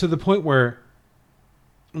think it's to the point where,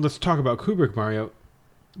 let's talk about Kubrick, Mario.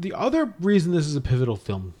 The other reason this is a pivotal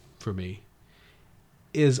film for me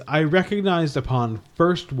is I recognized upon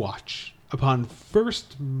first watch, upon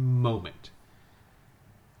first moment,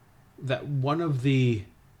 that one of the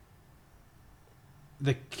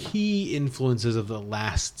key influences of the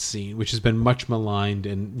last scene, which has been much maligned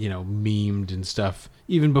and, you know, memed and stuff,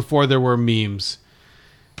 even before there were memes,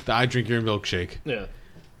 the I drink your milkshake. Yeah.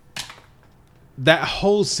 That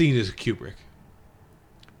whole scene is Kubrick.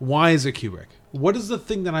 Why is it Kubrick? What is the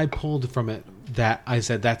thing that I pulled from it that I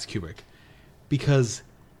said that's Kubrick? Because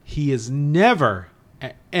he is never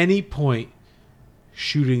at any point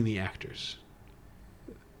shooting the actors.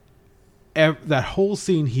 That whole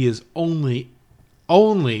scene, he is only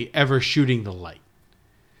ever shooting the light.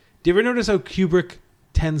 Do you ever notice how Kubrick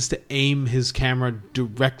tends to aim his camera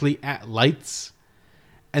directly at lights?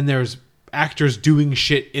 And there's actors doing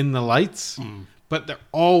shit in the lights, but they're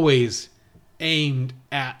always aimed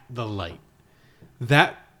at the light.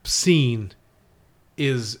 That scene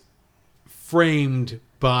is framed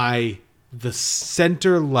by the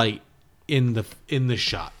center light in the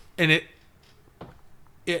shot. And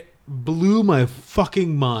it blew my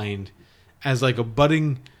fucking mind as like a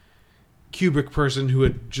budding Kubrick person who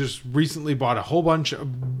had just recently bought a whole bunch of,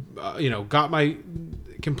 got my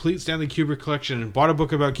complete Stanley Kubrick collection and bought a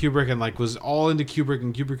book about Kubrick and like was all into Kubrick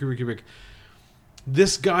and Kubrick.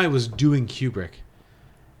 This guy was doing Kubrick,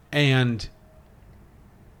 and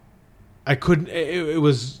I couldn't. It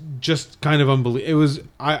was just kind of unbelievable. It was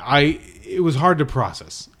It was hard to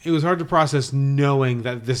process. It was hard to process knowing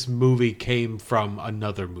that this movie came from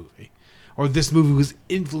another movie, or this movie was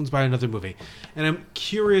influenced by another movie. And I'm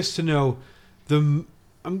curious to know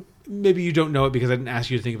maybe you don't know it because I didn't ask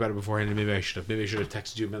you to think about it beforehand, and maybe I should have. Maybe I should have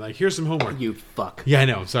texted you and been like, "Here's some homework." You fuck. Yeah, I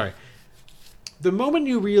know. I'm sorry. The moment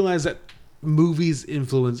you realize that movies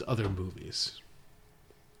influence other movies,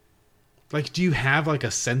 like, do you have like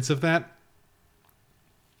a sense of that?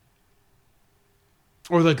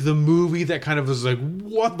 Or like the movie that kind of was like,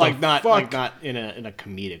 what the fuck? Like not in a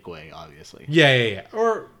comedic way, obviously. Yeah.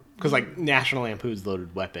 Or because like National Lampoon's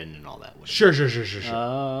Loaded Weapon and all that. Sure.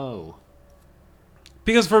 Oh.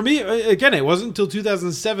 Because for me, again, it wasn't until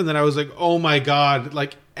 2007 that I was like, oh my God.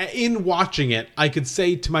 Like, in watching it, I could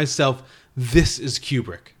say to myself, this is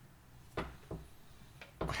Kubrick.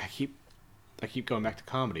 I keep going back to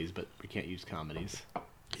comedies, but we can't use comedies.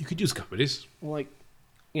 You could use comedies. Well, like,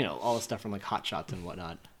 all the stuff from like Hot Shots and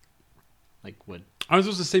whatnot. Like what? Aren't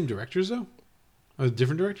those the same directors though? Are they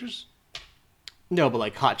different directors? No, but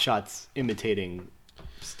like Hot Shots imitating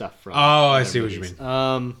stuff from. Oh, I see what you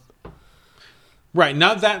mean. Right,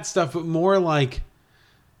 not that stuff, but more like,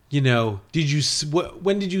 when did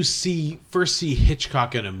you first see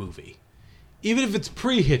Hitchcock in a movie? Even if it's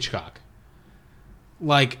pre-Hitchcock.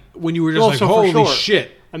 Like, when you were just holy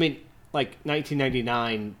shit. I mean, like,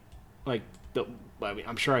 1999, like,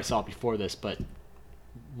 I'm sure I saw it before this, but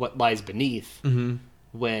What Lies Beneath,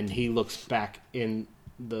 when he looks back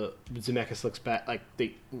Zemeckis looks back, like,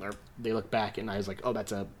 they look back, and I was like, oh,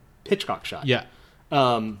 that's a Hitchcock shot. Yeah.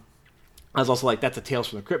 I was also like, that's a Tales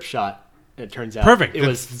from the Crypt shot. And it turns out perfect. It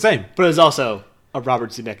was the same. But it was also a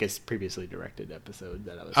Robert Zemeckis previously directed episode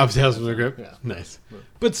that I was of Tales from the Crypt. Yeah. Nice.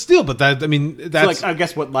 But still, that's so like, I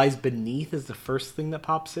guess What Lies Beneath is the first thing that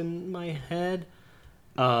pops in my head.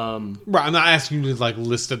 Right, I'm not asking you to like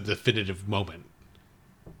list a definitive moment.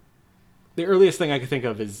 The earliest thing I could think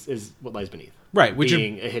of is What Lies Beneath. Right, which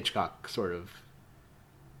being a Hitchcock sort of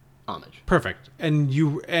homage. Perfect. And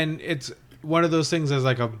it's one of those things as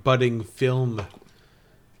like a budding film,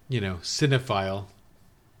 cinephile.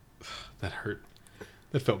 That hurt.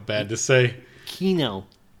 That felt bad to say. Kino.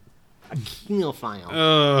 A kinophile.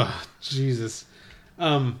 Oh, Jesus.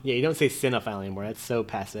 Yeah, you don't say cinephile anymore. That's so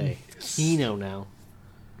passé. It's Kino now.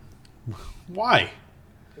 Why?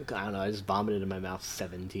 I don't know. I just vomited in my mouth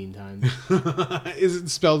 17 times. Is it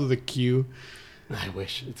spelled with a Q? I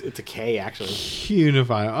wish. It's a K, actually.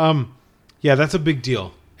 Kinophile. Yeah, that's a big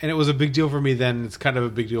deal. And it was a big deal for me then. It's kind of a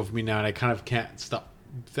big deal for me now, and I kind of can't stop.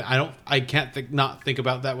 I can't not think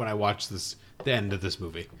about that when I watch the end of this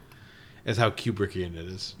movie. Is how Kubrickian it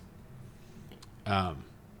is.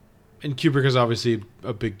 And Kubrick is obviously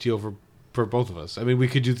a big deal for both of us. I mean, we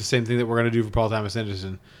could do the same thing that we're going to do for Paul Thomas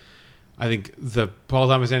Anderson. I think the Paul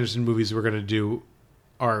Thomas Anderson movies we're going to do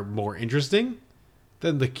are more interesting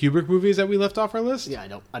than the Kubrick movies that we left off our list. Yeah,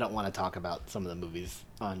 I don't want to talk about some of the movies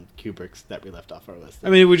on Kubrick's that we left off our list. I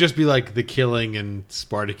mean, it would just be like The Killing and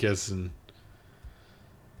Spartacus and...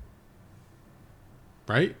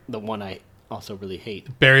 Right? The one I also really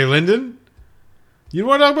hate. Barry Lyndon? You don't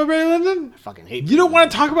want to talk about Barry Lyndon? I fucking hate You don't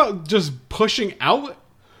want to talk about just Pushing Out?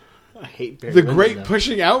 I hate Barry The Lyndon, great though.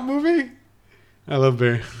 Pushing Out movie? I love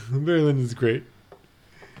Barry. Barry Lyndon's great.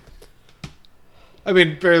 I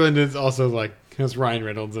mean, Barry Lyndon's also like, has Ryan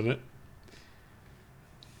Reynolds in it.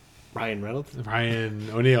 Ryan Reynolds? Ryan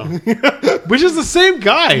O'Neal. Which is the same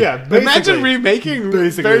guy. Yeah, basically. Imagine remaking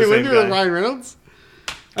Basically Barry the same Lyndon with guy. Ryan Reynolds.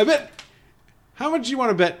 I bet... How much do you want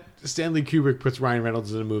to bet Stanley Kubrick puts Ryan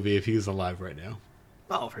Reynolds in a movie if he's alive right now?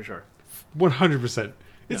 Oh, for sure. 100%.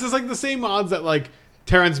 It's just like the same odds that like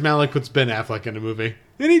Terrence Malick puts Ben Affleck in a movie.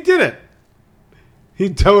 And he did it.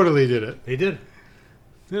 He totally did it. He did.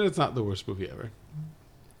 And it's not the worst movie ever.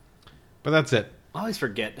 But that's it. I always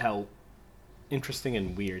forget how interesting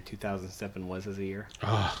and weird 2007 was as a year.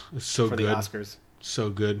 Oh, it's so for good. the Oscars. So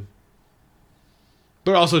good.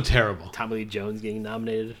 But also terrible. Tommy Lee Jones getting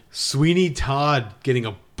nominated. Sweeney Todd getting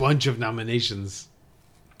a bunch of nominations.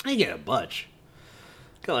 I get a bunch.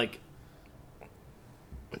 Got like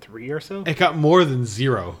 3 or so. It got more than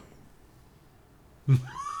 0.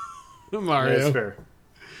 Mario. That's fair.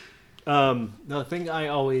 The thing I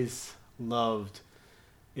always loved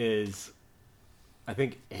is, I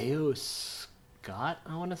think A.O. Scott,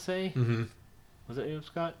 I want to say. Mm-hmm. Was it A.O.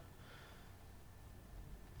 Scott?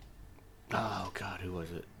 Oh, God, who was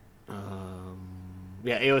it?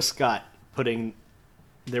 Yeah, A.O. Scott putting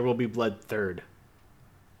There Will Be Blood third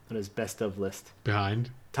on his best of list. Behind?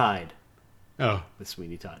 Tied. Oh. With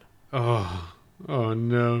Sweeney Todd. Oh. Oh,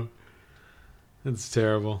 no. That's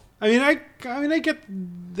terrible. I mean, I get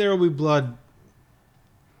There Will Be Blood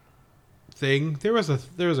thing. There was a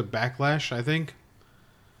backlash, I think.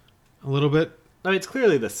 A little bit. I mean, it's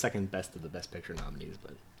clearly the second best of the Best Picture nominees,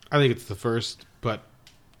 but I think it's the first, but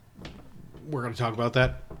we're going to talk about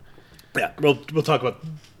that. yeah, we'll talk about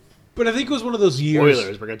But I think it was one of those years.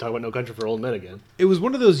 Spoilers. We're going to talk about No Country for Old Men again. It was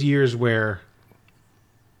one of those years where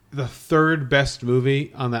the third best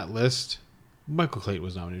movie on that list, Michael Clayton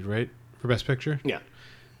was nominated, right? For Best Picture? Yeah.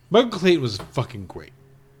 Michael Clayton was fucking great.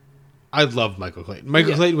 I love Michael Clayton.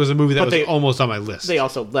 Michael Yeah. Clayton was a movie that But was almost on my list. They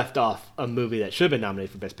also left off a movie that should have been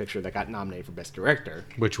nominated for Best Picture that got nominated for Best Director.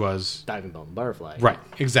 Which was? Diving Bell and Butterfly. Right,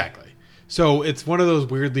 exactly. So it's one of those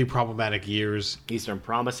weirdly problematic years. Eastern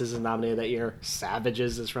Promises is nominated that year.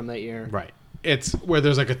 Savages is from that year. Right. It's where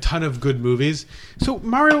there's like a ton of good movies. So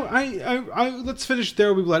Mario, I let's finish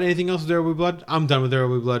There Will Be Blood. Anything else with There Will Be Blood? I'm done with There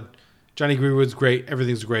Will Be Blood. Johnny Greenwood's great.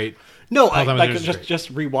 Everything's great. No, Paul Thomas Anderson's great.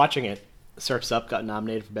 just rewatching it. Surf's Up got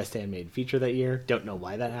nominated for Best Animated Feature that year. Don't know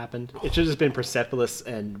why that happened. It should have just been Persepolis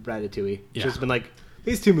and Ratatouille. It should have been like,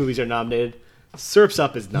 these two movies are nominated. Surf's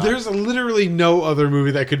Up is not. There's literally no other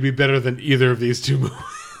movie that could be better than either of these two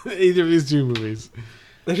movies.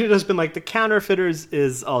 They should have just been like, The Counterfeiters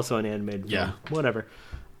is also an animated film. Yeah. Whatever.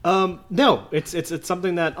 No, it's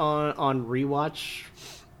something that on rewatch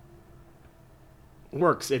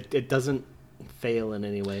works. It doesn't fail in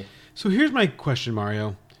any way. So here's my question,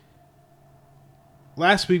 Mario.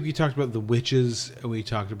 Last week we talked about The Witches and we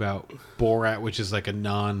talked about Borat, which is like a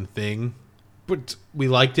non-thing, but we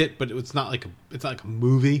liked it. But it's not like a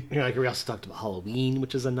movie. You know, like we also talked about Halloween,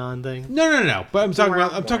 which is a non-thing. No. But I'm talking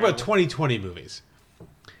about 2020 movies.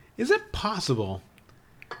 Is it possible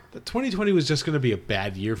that 2020 was just going to be a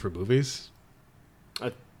bad year for movies?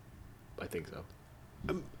 I think so.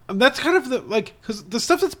 That's kind of because the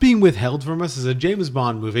stuff that's being withheld from us is a James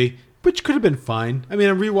Bond movie, which could have been fine. I mean,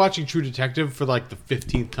 I'm rewatching True Detective for like the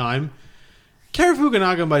 15th time. Cary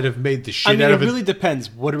Fukunaga might have made the shit out of it. It really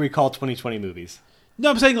depends. What do we call 2020 movies? No,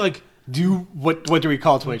 I'm saying what do we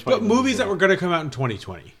call 2020 but movies that were going to come out in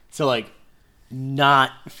 2020. So, like,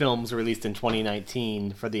 not films released in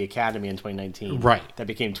 2019 for the Academy in 2019. Right. That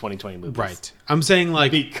became 2020 movies. Right. I'm saying,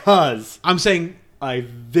 like... Because I'm saying... I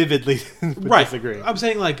vividly disagree. I'm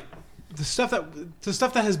saying, like, the stuff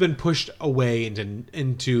that has been pushed away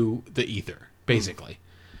into the ether, basically.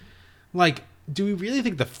 Like, do we really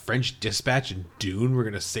think the French Dispatch and Dune were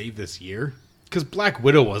going to save this year? Because Black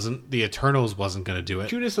Widow wasn't. The Eternals wasn't going to do it.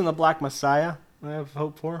 Judas and the Black Messiah, I have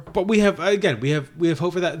hope for. But we have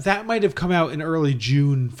hope for that. That might have come out in early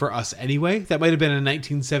June for us anyway. That might have been a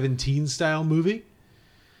 1917 style movie.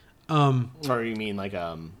 Or you mean like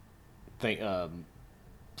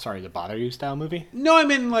Sorry to Bother You style movie? No, I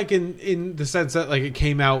mean like in the sense that like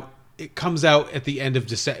it comes out at the end of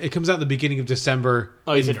December. It comes out at the beginning of December.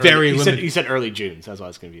 Oh, you said very limited. You said early June, so that's why I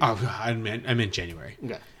was confused. Oh, I meant January.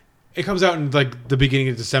 Okay. It comes out in like the beginning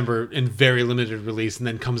of December in very limited release, and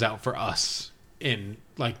then comes out for us in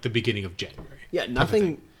like the beginning of January. Yeah,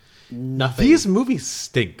 nothing. These movies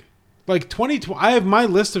stink. Like 2020, I have my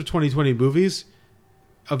list of 2020 movies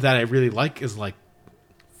of that I really like is like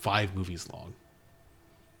 5 movies long.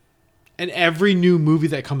 And every new movie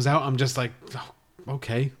that comes out, I'm just like, oh,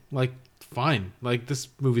 okay, like, fine. Like, this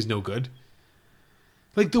movie's no good.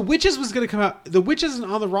 Like, The Witches was going to come out. The Witches and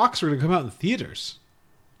On the Rocks were going to come out in theaters.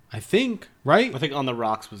 I think, right? I think On the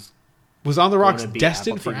Rocks was On the Rocks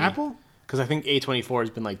destined for Apple? Because I think A24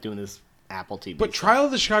 has been, like, doing this Apple TV But stuff. Trial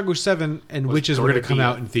of the Chicago 7 and Witches were going to come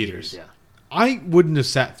out in theaters. Yeah. I wouldn't have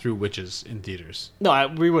sat through Witches in theaters.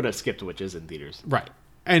 No, we would have skipped Witches in theaters. Right.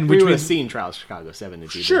 And we would have seen Trial of Chicago 7 in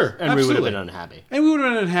theaters. Sure, and absolutely. we would have been unhappy. And we would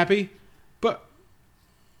have been unhappy, but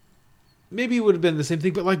maybe it would have been the same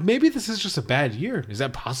thing. But like, maybe this is just a bad year. Is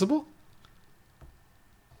that possible?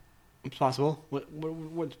 It's possible.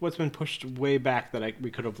 What's been pushed way back that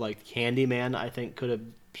we could have liked? Candyman, I think, could have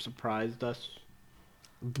surprised us.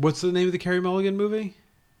 What's the name of the Carey Mulligan movie?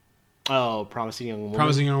 Oh, Promising Young Woman.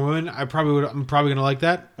 Promising Young Woman. I'm probably gonna like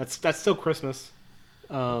that. That's still Christmas.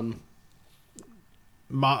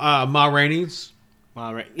 Ma Rainey's.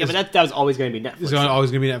 Yeah, but that was always going to be Netflix. It's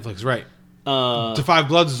always going to be Netflix, right? The Five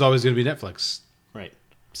Bloods is always going to be Netflix, right?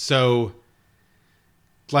 So,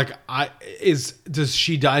 like, does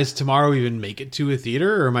She Dies Tomorrow even make it to a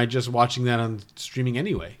theater, or am I just watching that on streaming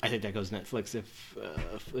anyway? I think that goes Netflix if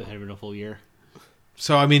it had been a full year.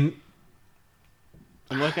 So I mean,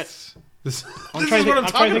 I'm trying to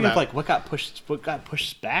think of like what got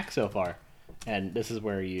pushed back so far, and this is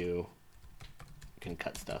where you can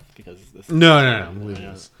cut stuff because this. No. I'm leaving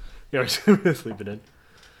this. Yeah, we're just leave it in.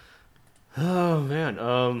 Oh man.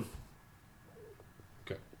 Okay.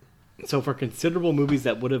 So for considerable movies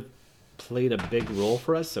that would have played a big role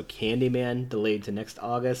for us, so Candyman delayed to next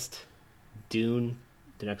August, Dune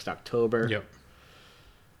to next October. Yep.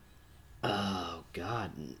 Oh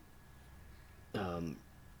God.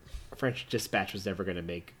 French Dispatch was never going to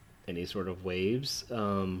make any sort of waves.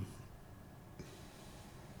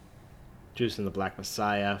 Judas and the Black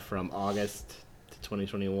Messiah from August to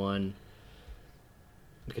 2021.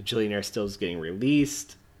 Bajillionaire still is getting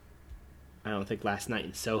released. I don't think Last Night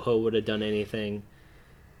in Soho would have done anything.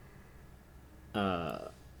 God.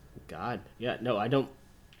 Yeah, no, I don't.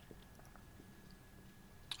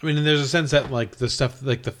 I mean, there's a sense that, like, the stuff,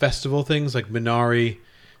 like the festival things, like Minari,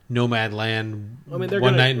 Nomadland,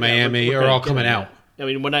 One Night in Miami, are all coming out. I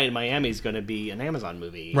mean, One Night in Miami is going to be an Amazon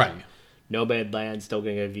movie. Right. Nomadland still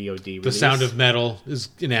going to get a VOD release. The Sound of Metal is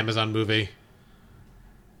an Amazon movie.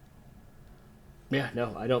 Yeah,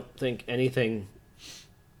 no, I don't think anything.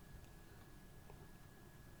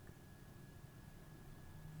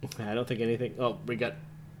 I don't think anything. Oh, we got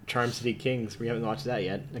Charm City Kings. We haven't watched that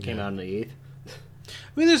yet. That came out on the 8th. I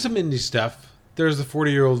mean, there's some indie stuff. There's the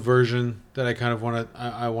 40-year-old version that I kind of want to.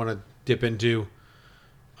 I want to dip into.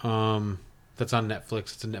 That's on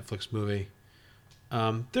Netflix. It's a Netflix movie.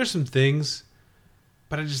 There's some things,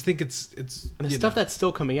 but I just think it's and the stuff that's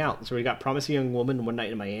still coming out. So we got Promising Young Woman, One Night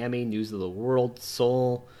in Miami, News of the World,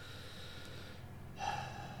 Soul.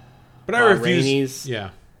 But I refuse. Rainey's.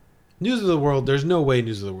 Yeah, News of the World. There's no way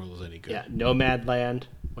News of the World is any good. Yeah, Nomadland,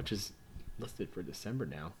 which is listed for December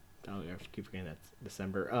now. I keep forgetting that's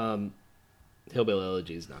December. Hillbilly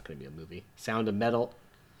Elegy is not going to be a movie. Sound of Metal.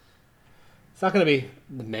 It's not going to be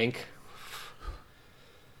The Mank.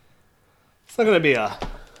 It's not going to be a...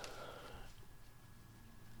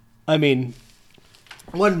 I mean,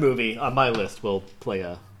 one movie on my list will play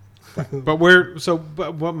a... But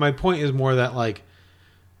what my point is more that, like,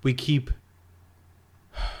 we keep...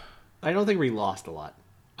 I don't think we lost a lot.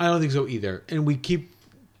 I don't think so either. And we keep...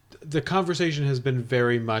 The conversation has been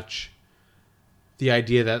very much the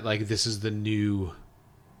idea that, like, this is the new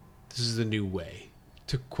way.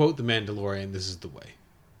 To quote The Mandalorian, this is the way.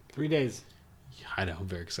 3 days. Yeah, I know. I'm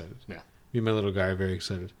very excited. Yeah. Me and my little guy are very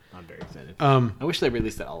excited. I'm very excited. I wish they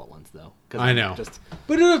released it all at once, though. I know.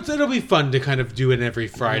 But it'll be fun to kind of do an every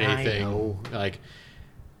Friday I thing. know.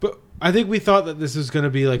 But I think we thought that this was going to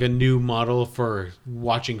be like a new model for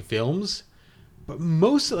watching films. But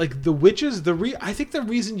most, like, The Witches, I think the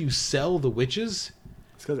reason you sell The Witches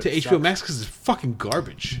to HBO Max because it's fucking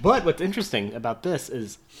garbage. But what's interesting about this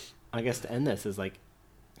is, I guess to end this, is like,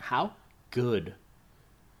 how good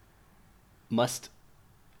must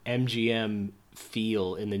MGM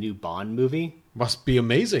feel in the new Bond movie Must be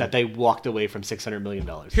amazing. that they walked away from $600 million?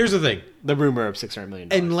 Here's the thing. The rumor of $600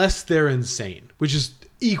 million. Unless they're insane, which is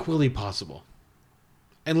equally possible.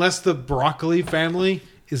 Unless the Broccoli family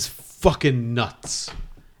is fucking nuts.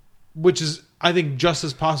 Which is, I think, just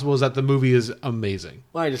as possible as that the movie is amazing.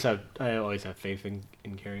 Well, I always have faith in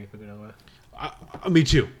Carrie Fukunaga. Me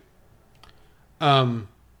too.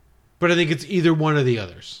 But I think it's either one or the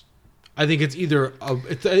others. I think it's either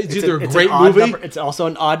it's either a great movie. It's also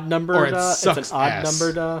an odd numbered. Or it It's sucks an odd ass.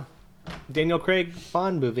 numbered Daniel Craig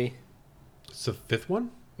Bond movie. It's the fifth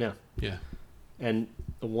one? Yeah, Yeah. and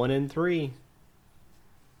the 1 and 3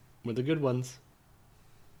 were the good ones,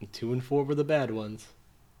 and 2 and 4 were the bad ones.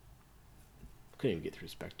 Couldn't even get through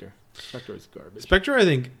Spectre. Spectre was garbage. Spectre, I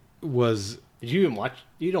think, was... Did you even watch?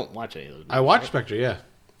 You don't watch any of those movies, I watched right? Spectre, yeah.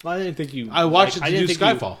 Well, I didn't think you. I watched it to didn't do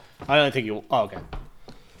think Skyfall. I don't think you. Oh, okay.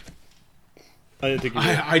 I didn't think you.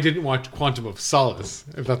 I didn't watch Quantum of Solace,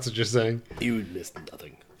 if that's what you're saying. You missed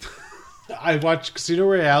nothing. I watched Casino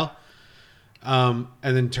Royale, and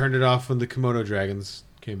then turned it off when the Komodo dragons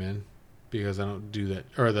came in, because I don't do that.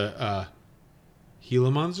 Or the Gila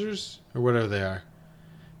monsters, or whatever they are.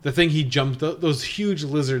 The thing he jumped, those huge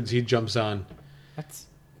lizards he jumps on. That's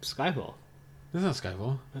Skyfall. That's not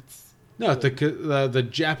Skyfall. That's No, the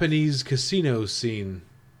Japanese casino scene.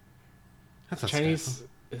 That's not Chinese. Skyfall.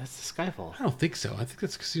 That's the Skyfall. I don't think so. I think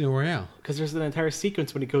that's Casino Royale. Because there's an entire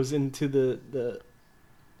sequence when he goes into the.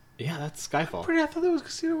 Yeah, that's Skyfall. I thought that was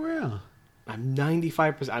Casino Royale. I'm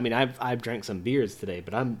 95%. I mean, I've drank some beers today,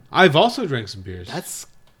 but I've also drank some beers. That's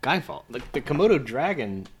Skyfall. Like the Komodo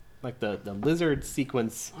dragon, like the lizard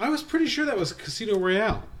sequence. I was pretty sure that was Casino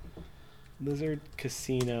Royale. Lizard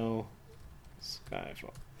Casino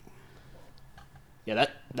Skyfall. Yeah,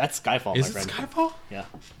 that's Skyfall, Is my it friend. Skyfall? Yeah.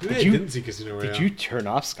 Maybe I didn't see Casino Royale. Did you turn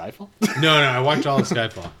off Skyfall? No, I watched all of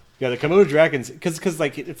Skyfall. Yeah, the Komodo dragons, because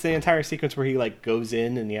like it's the entire sequence where he like goes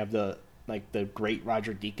in and you have the great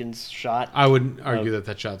Roger Deakins shot. I wouldn't argue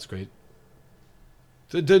that shot's great.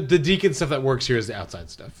 The Deacon stuff that works here is the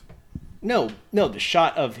outside stuff. No, the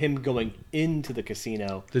shot of him going into the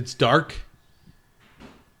casino. It's dark.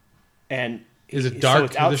 And is it dark? So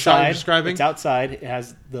it's outside. The shot you're describing? It's outside. It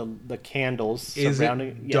has the candles is surrounding.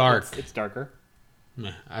 It dark? Yeah, it's darker.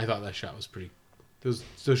 Nah, I thought that shot was pretty. Those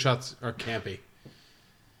shots are campy.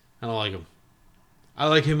 I don't like them. I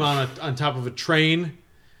like him on top of a train.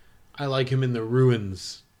 I like him in the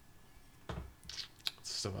ruins.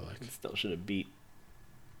 That's stuff I like. It still should have beat.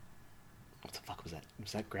 What the fuck was that?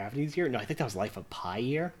 Was that Gravity's year? No, I think that was Life of Pi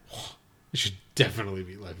year. It should definitely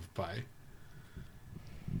be Life of Pi.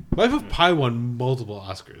 Life of Pi won multiple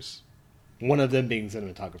Oscars. One of them being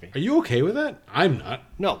cinematography. Are you okay with that? I'm not.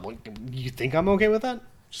 No, you think I'm okay with that?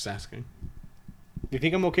 Just asking. You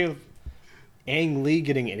think I'm okay with Ang Lee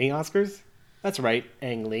getting any Oscars? That's right,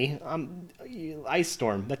 Ang Lee. Ice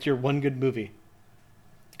Storm. That's your one good movie.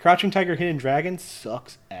 Crouching Tiger, Hidden Dragon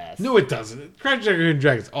sucks ass. No, it doesn't. Crouching Tiger, Hidden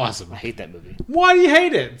Dragon's awesome. I hate that movie. Why do you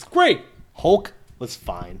hate it? It's great. Hulk was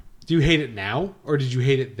fine. Do you hate it now, or did you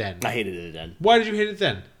hate it then? I hated it then. Why did you hate it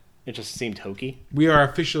then? It just seemed hokey. We are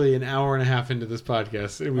officially an hour and a half into this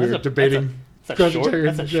podcast, and we were debating. That's a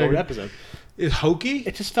short episode. Is hokey?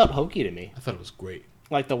 It just felt hokey to me. I thought it was great.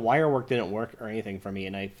 Like the wire work didn't work or anything for me,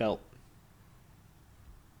 and I felt.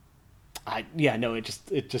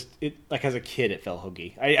 It like as a kid it felt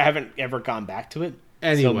hokey. I haven't ever gone back to it,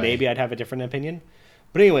 so maybe I'd have a different opinion.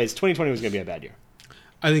 But anyways, 2020 was going to be a bad year.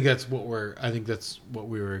 I think that's what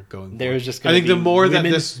we were going. There's just. I think the more that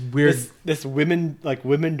this weird, this women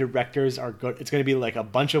directors are good. It's going to be like a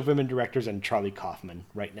bunch of women directors and Charlie Kaufman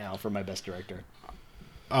right now for my best director.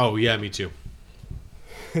 Oh yeah, me too.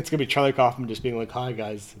 It's going to be Charlie Kaufman just being like, "Hi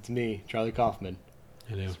guys, it's me, Charlie Kaufman.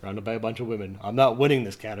 I know. Surrounded by a bunch of women. I'm not winning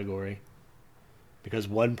this category because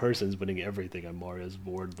one person's winning everything on Mario's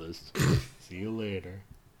board list. See you later."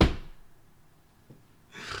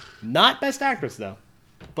 Not best actress though.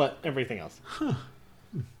 But everything else. Huh.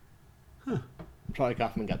 Charlie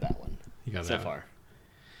Kaufman got that one. He got so that far. One.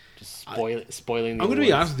 Just spoiling the I'm going to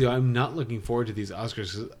be honest with you. I'm not looking forward to these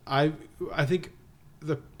Oscars. I think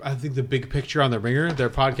I think the big picture on The Ringer, their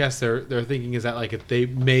podcast, they're thinking is that like if they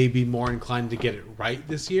may be more inclined to get it right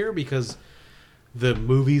this year because the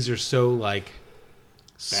movies are so like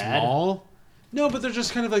small. No, but they're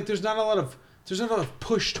just kind of like there's not a lot of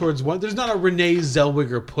push towards one. There's not a Renee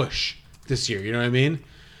Zellweger push this year. You know what I mean?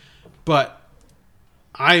 But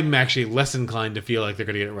I'm actually less inclined to feel like they're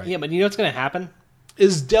going to get it right. Yeah, but you know what's going to happen?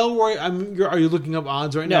 Is Delroy? Are you looking up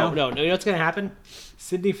odds right now? No. You know what's going to happen?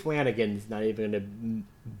 Sydney Flanagan's not even going to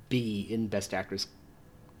be in Best Actress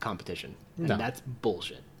competition, and that's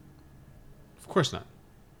bullshit. Of course not.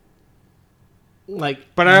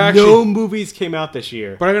 Like, but no movies came out this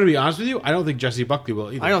year. But I'm going to be honest with you. I don't think Jessie Buckley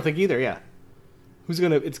will either. I don't think either. Yeah, it's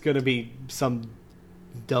going to be some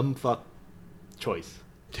dumb fuck choice.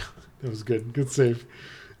 That was good. Good save.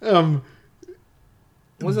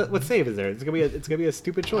 What save is there? It's gonna be a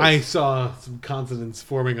stupid choice. I saw some consonants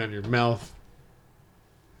forming on your mouth.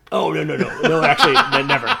 Oh no! Actually,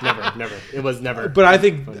 never. It was never. But I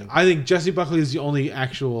think Jessie Buckley is the only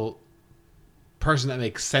actual person that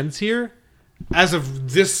makes sense here, as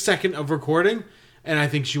of this second of recording, and I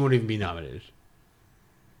think she won't even be nominated.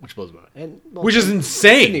 Which blows my mind. Which is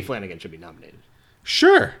insane. Sydney Flanagan should be nominated.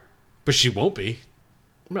 Sure, but she won't be.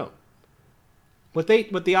 No. What the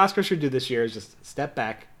Oscars should do this year is just step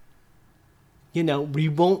back. You know, we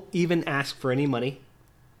won't even ask for any money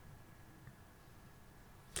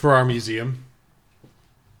for our museum.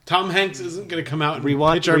 Tom Hanks isn't going to come out and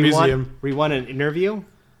pitch our museum. We want an interview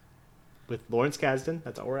with Lawrence Kasdan.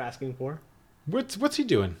 That's all we're asking for. What's he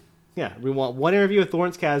doing? Yeah, we want one interview with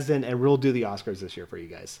Lawrence Kasdan, and we'll do the Oscars this year for you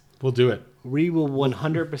guys. We'll do it. We will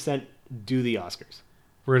 100% do the Oscars.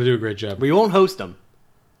 We're going to do a great job. We won't host them.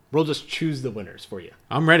 We'll just choose the winners for you.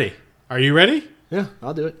 I'm ready. Are you ready? Yeah,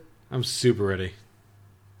 I'll do it. I'm super ready.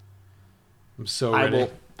 I'm so ready.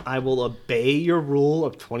 I will obey your rule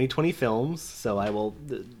of 2020 films, so I will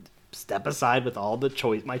step aside with all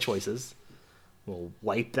my choices. We'll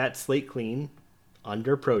wipe that slate clean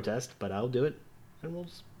under protest, but I'll do it, and we'll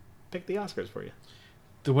just pick the Oscars for you.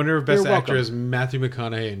 The winner of Best Actor is Matthew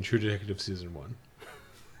McConaughey in True Detective Season 1.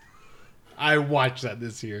 I watched that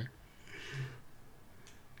this year.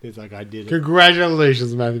 He's like, I did it.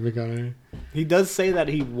 Congratulations, Matthew McConaughey. He does say that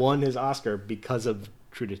he won his Oscar because of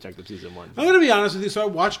True Detective Season 1. I'm going to be honest with you. So I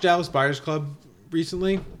watched Dallas Buyers Club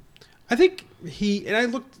recently. I think I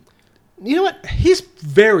looked... You know what? He's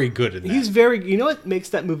very good in that. You know what makes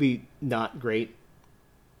that movie not great?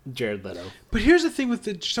 Jared Leto. But here's the thing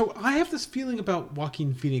with so I have this feeling about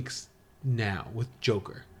Joaquin Phoenix now with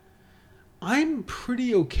Joker. I'm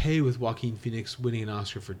pretty okay with Joaquin Phoenix winning an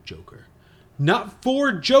Oscar for Joker. Not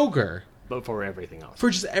for Joker. But for everything else.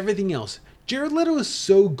 For just everything else. Jared Leto is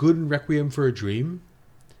so good in Requiem for a Dream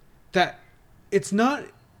that it's not...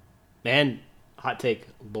 Man, hot take,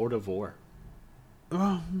 Lord of War.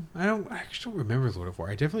 Well, I actually don't remember Lord of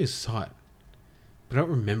War. I definitely saw it. But I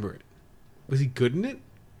don't remember it. Was he good in it?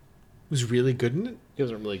 Was really good in it? He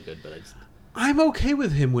wasn't really good, but I'm okay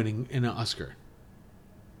with him winning an Oscar.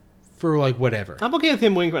 For like whatever. I'm okay with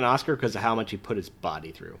him winning an Oscar because of how much he put his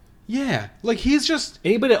body through. Yeah, like he's just...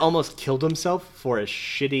 Anybody that almost killed himself for a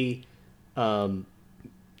shitty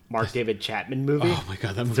Mark David Chapman movie. Oh my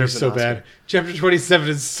god, that movie is so bad. Chapter 27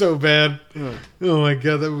 is so bad. Oh my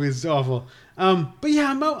god, that movie is awful. But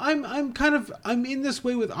yeah, I'm in this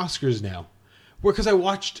way with Oscars now, because I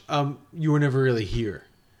watched You Were Never Really Here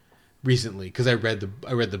recently because I read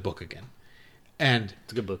the book again, and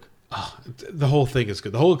it's a good book. Oh, the whole thing is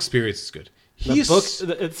good. The whole experience is good. The book,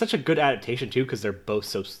 it's such a good adaptation too because they're both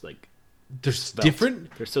so like they're svelte.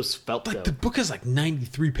 different. They're so svelte. Like though. the book is like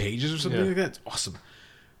 93 pages or something like that. It's awesome.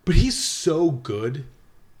 But he's so good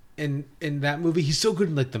in that movie. He's so good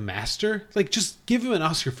in like The Master. Like just give him an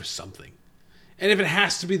Oscar for something. And if it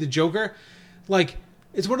has to be the Joker, like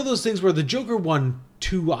it's one of those things where the Joker won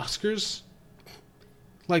 2 Oscars.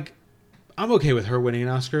 Like I'm okay with her winning an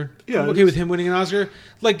Oscar. Yeah, I'm okay with him winning an Oscar.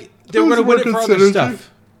 Like they're going to win it for other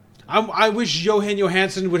stuff. I wish Johan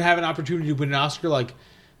Johansson would have an opportunity to win an Oscar like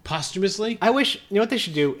posthumously. I wish, you know what they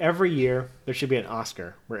should do? Every year there should be an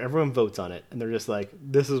Oscar where everyone votes on it and they're just like,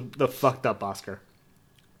 this is the fucked up Oscar.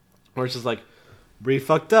 Or it's just like, we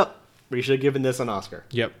fucked up. We should have given this an Oscar.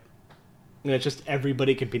 Yep. And it's just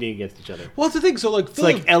everybody competing against each other. Well, it's the thing. So like, it's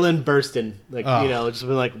like Ellen Burstyn, like just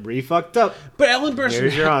been like, we fucked up. But Ellen Burstyn,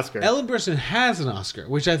 here's your Oscar. Ellen Burstyn has an Oscar,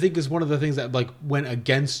 which I think is one of the things that like went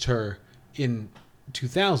against her in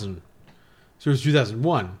 2000, so it was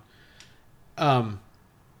 2001.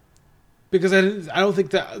 Because I don't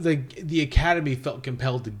think that the Academy felt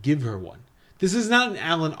compelled to give her one. This is not an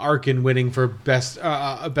Alan Arkin winning for best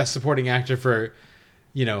supporting actor for,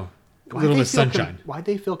 Little Miss Sunshine. Why'd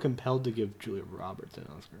they feel compelled to give Julia Roberts an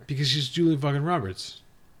Oscar? Because she's Julia fucking Roberts.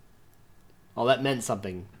 Oh, that meant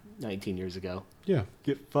something 19 years ago. Yeah.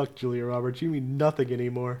 Get fucked, Julia Roberts. You mean nothing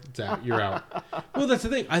anymore. It's out. You're out. Well, that's the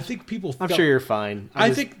thing. I think people I'm sure you're fine.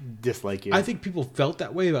 I think dislike you. I think people felt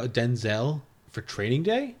that way about Denzel for Training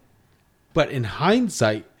Day. But in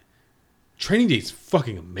hindsight, Training Day is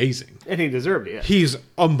fucking amazing. And he deserved it. Yeah. He's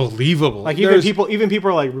unbelievable. Like even people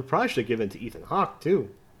are like, we probably should have given it to Ethan Hawke too.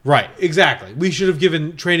 Right, exactly. We should have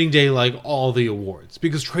given Training Day like all the awards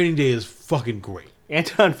because Training Day is fucking great.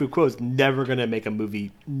 Antoine Fuqua is never going to make a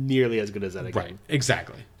movie nearly as good as that again. Right,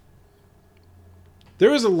 exactly.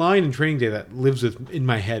 There is a line in Training Day that lives in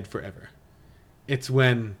my head forever. It's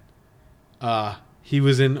when he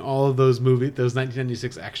was in all of those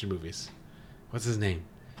 1996 action movies. What's his name?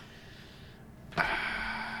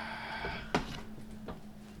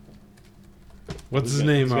 What's his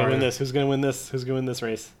name? Who's going to win this? Who's going to win this? Who's going to win this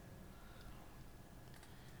race?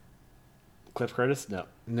 Cliff Curtis? No.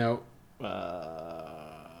 No.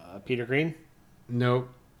 Peter Green? Nope.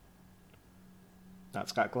 Not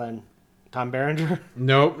Scott Glenn. Tom Berenger?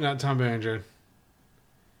 Nope, not Tom Berenger.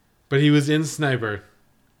 But he was in Sniper.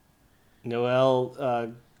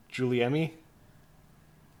 Noel Giuliani?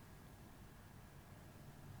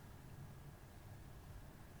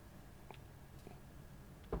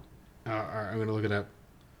 All right, I'm going to look it up.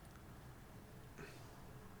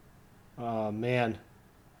 Oh, man.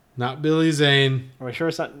 Not Billy Zane. Are we sure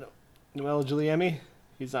it's not Noel Giuliani?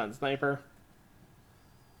 He's not in Sniper.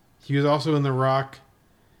 He was also in The Rock.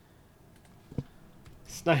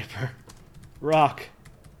 Sniper. Rock.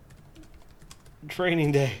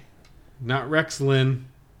 Training Day. Not Rex Lynn.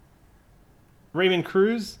 Raymond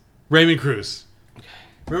Cruz? Raymond Cruz.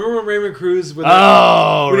 Remember when Raymond Cruz... When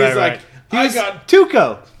right, he's like, I got...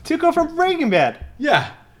 Tuco. Tuco from Breaking Bad.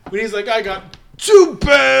 Yeah. When he's like, I got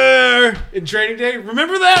super in Training Day.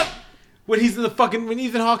 Remember that? When he's in when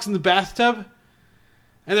Ethan Hawke's in the bathtub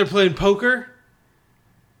and they're playing poker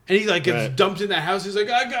and he like gets dumped in that house. He's like,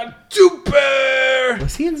 I got super.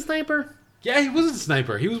 Was he in Sniper? Yeah, he was in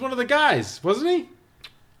Sniper. He was one of the guys, wasn't he?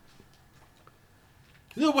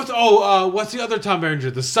 No, what's the other Tom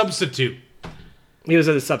Berenger? The Substitute. He was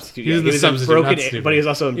in The Substitute. He was in The Substitute, but he was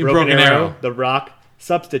also in Broken Arrow, The Rock,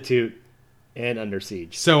 Substitute, and Under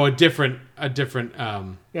Siege. So a different. Yeah,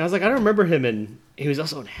 I was like, I don't remember him in. He was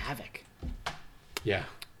also in Havoc. Yeah,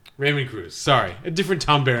 Raymond Cruz. Sorry, a different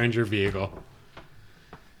Tom Berenger vehicle.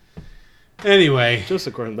 Anyway,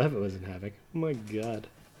 Joseph Gordon-Levitt was in Havoc. Oh my god,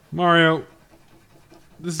 Mario,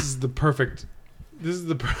 this is the perfect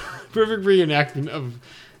reenactment of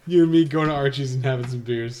you and me going to Archie's and having some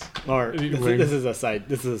beers. Or this is a side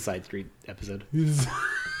street episode.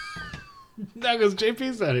 Now goes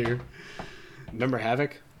JP's out here. Remember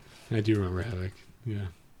Havoc? I do remember Havoc. Yeah,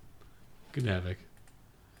 good Havoc.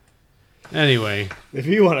 Anyway, if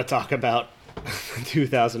you want to talk about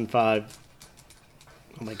 2005,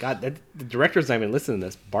 oh my god, the director's not even listening to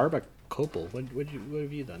this. Barbara Kopel, what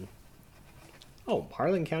have you done? Oh,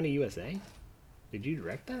 Harlan County, USA. Did you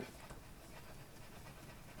direct that?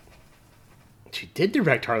 She did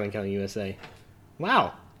direct Harlan County, USA.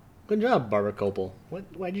 Wow. Good job, Barbara Kopel.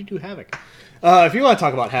 Why'd you do Havoc? If you want to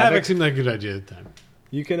talk about Havoc seemed like a good idea at the time.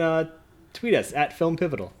 You can tweet us at Film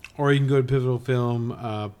Pivotal. Or you can go to Pivotal Film.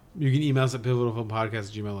 You can email us at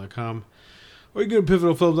pivotalfilmpodcast@gmail.com. Or you can go to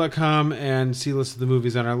pivotalfilm.com and see a list of the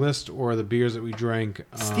movies on our list or the beers that we drank.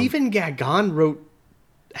 Stephen Gagnon wrote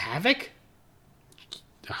Havoc?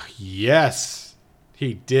 Yes,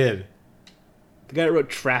 he did. The guy that wrote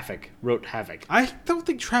Traffic wrote Havoc. I don't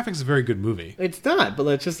think Traffic's a very good movie. It's not, but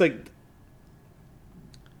it's just like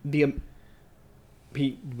he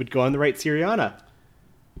would go on to write Syriana,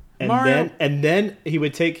 and then he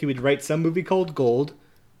would write some movie called Gold.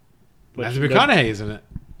 Matthew McConaughey's in it.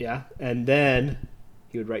 Yeah, and then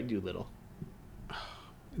he would write Doolittle.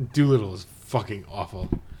 Doolittle is fucking awful.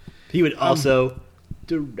 He would also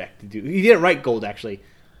direct Doolittle. He didn't write Gold, actually.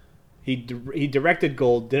 He directed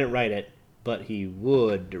Gold, didn't write it, but he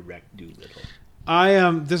would direct Doolittle.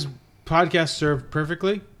 This podcast served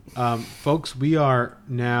perfectly. Folks, we are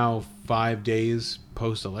now 5 days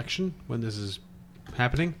post-election when this is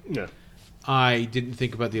happening. Yeah. I didn't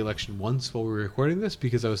think about the election once while we were recording this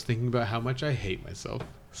because I was thinking about how much I hate myself.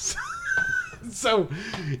 So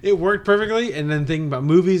it worked perfectly. And then thinking about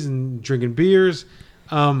movies and drinking beers.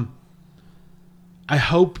 I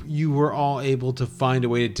hope you were all able to find a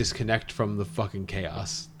way to disconnect from the fucking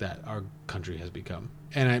chaos that our country has become.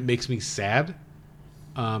 And it makes me sad.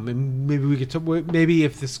 And maybe we could maybe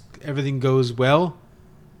if everything goes well,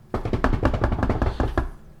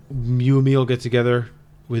 you and me will get together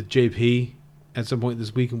with JP at some point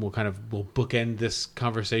this week, and we'll bookend this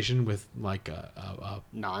conversation with like a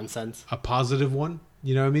nonsense, a positive one.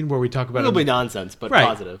 You know what I mean? Where we talk about it'll be nonsense, but right.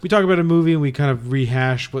 positive. We talk about a movie and we kind of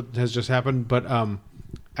rehash what has just happened. But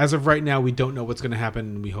as of right now, we don't know what's going to happen,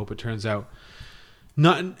 and we hope it turns out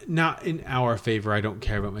not in our favor. I don't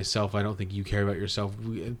care about myself. I don't think you care about yourself.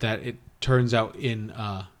 That it turns out in.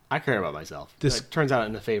 I care about myself. This turns out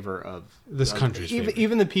in the favor of this country's favor.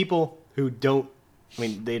 Even the people who don't. I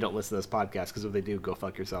mean, they don't listen to this podcast because if they do, go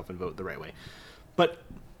fuck yourself and vote the right way. But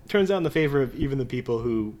turns out in the favor of even the people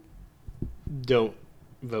who don't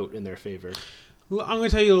vote in their favor. Well, I'm going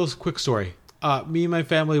to tell you a little quick story. Me and my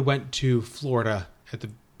family went to Florida at the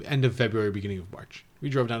end of February, beginning of March. We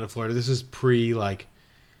drove down to Florida. This is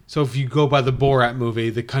so if you go by the Borat movie,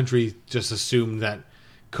 the country just assumed that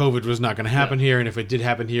COVID was not going to happen here, and if it did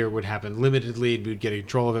happen here, it would happen limitedly, and we'd get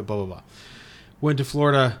control of it, blah, blah, blah. Went to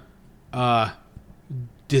Florida,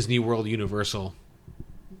 Disney World, Universal.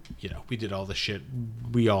 You know, we did all the shit.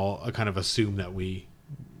 We all kind of assumed that we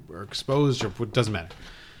were exposed, or it doesn't matter.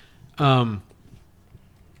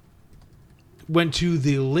 Went to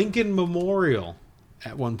the Lincoln Memorial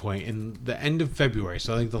at one point in the end of February.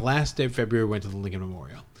 So I think the last day of February, went to the Lincoln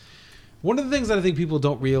Memorial. One of the things that I think people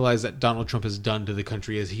don't realize that Donald Trump has done to the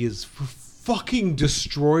country is he has fucking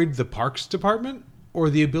destroyed the Parks Department, or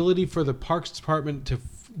the ability for the Parks Department to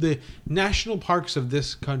the national parks of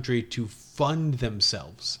this country to fund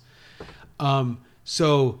themselves.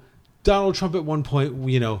 So Donald Trump at one point,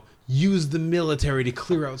 used the military to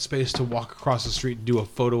clear out space to walk across the street and do a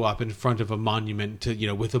photo op in front of a monument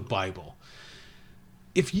to, with a Bible.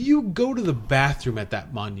 If you go to the bathroom at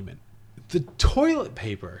that monument, the toilet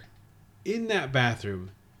paper in that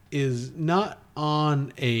bathroom is not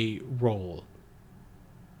on a roll.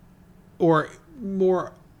 Or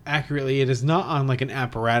more accurately, it is not on like an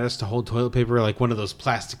apparatus to hold toilet paper, like one of those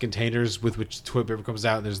plastic containers with which toilet paper comes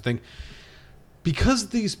out. And there's a thing. Because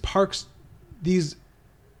these parks, these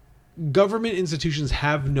government institutions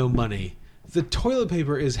have no money, the toilet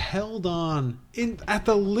paper is held on at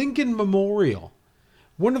the Lincoln Memorial,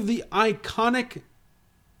 one of the iconic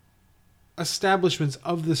establishments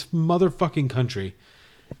of this motherfucking country,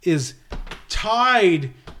 is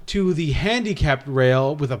tied to the handicapped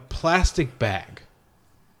rail with a plastic bag.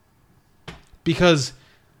 Because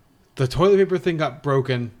the toilet paper thing got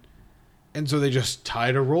broken, and so they just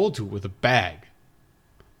tied a roll to it with a bag.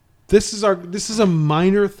 This is a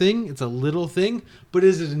minor thing. It's a little thing, but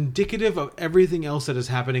is it indicative of everything else that is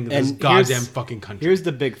happening in this goddamn fucking country? Here's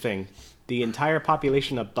the big thing. The entire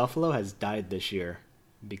population of Buffalo has died this year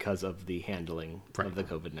because of the handling of the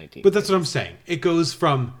COVID-19. But that's what I'm saying. It goes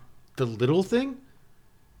from the little thing,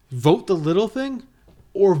 vote the little thing,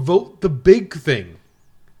 or vote the big thing.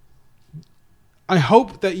 I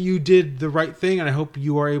hope that you did the right thing, and I hope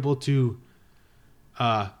you are able to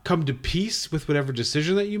come to peace with whatever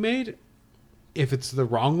decision that you made. If it's the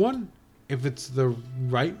wrong one, if it's the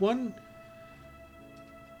right one,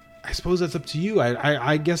 I suppose that's up to you.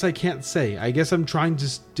 I guess I can't say. I guess I'm trying to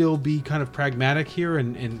still be kind of pragmatic here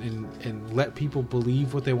and let people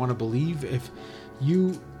believe what they want to believe. If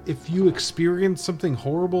you experience something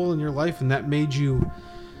horrible in your life and that made you...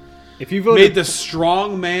 If you voted, made the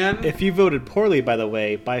strong man... If you voted poorly, by the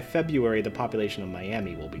way, by February, the population of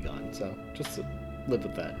Miami will be gone. So just live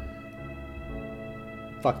with that.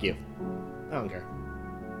 Fuck you. I don't care.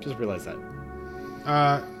 Just realize that.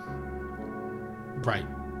 Right.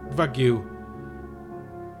 Fuck you.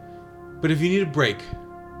 But if you need a break,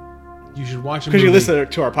 you should watch a movie. Because you listen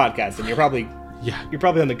to our podcast, and you're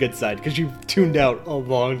probably on the good side, because you've tuned out a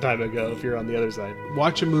long time ago if you're on the other side.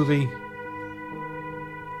 Watch a movie.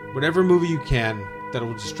 Whatever movie you can that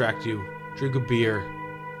will distract you. Drink a beer.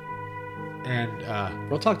 And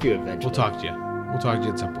we'll talk to you eventually. We'll talk to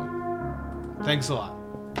you at some point. Thanks a lot.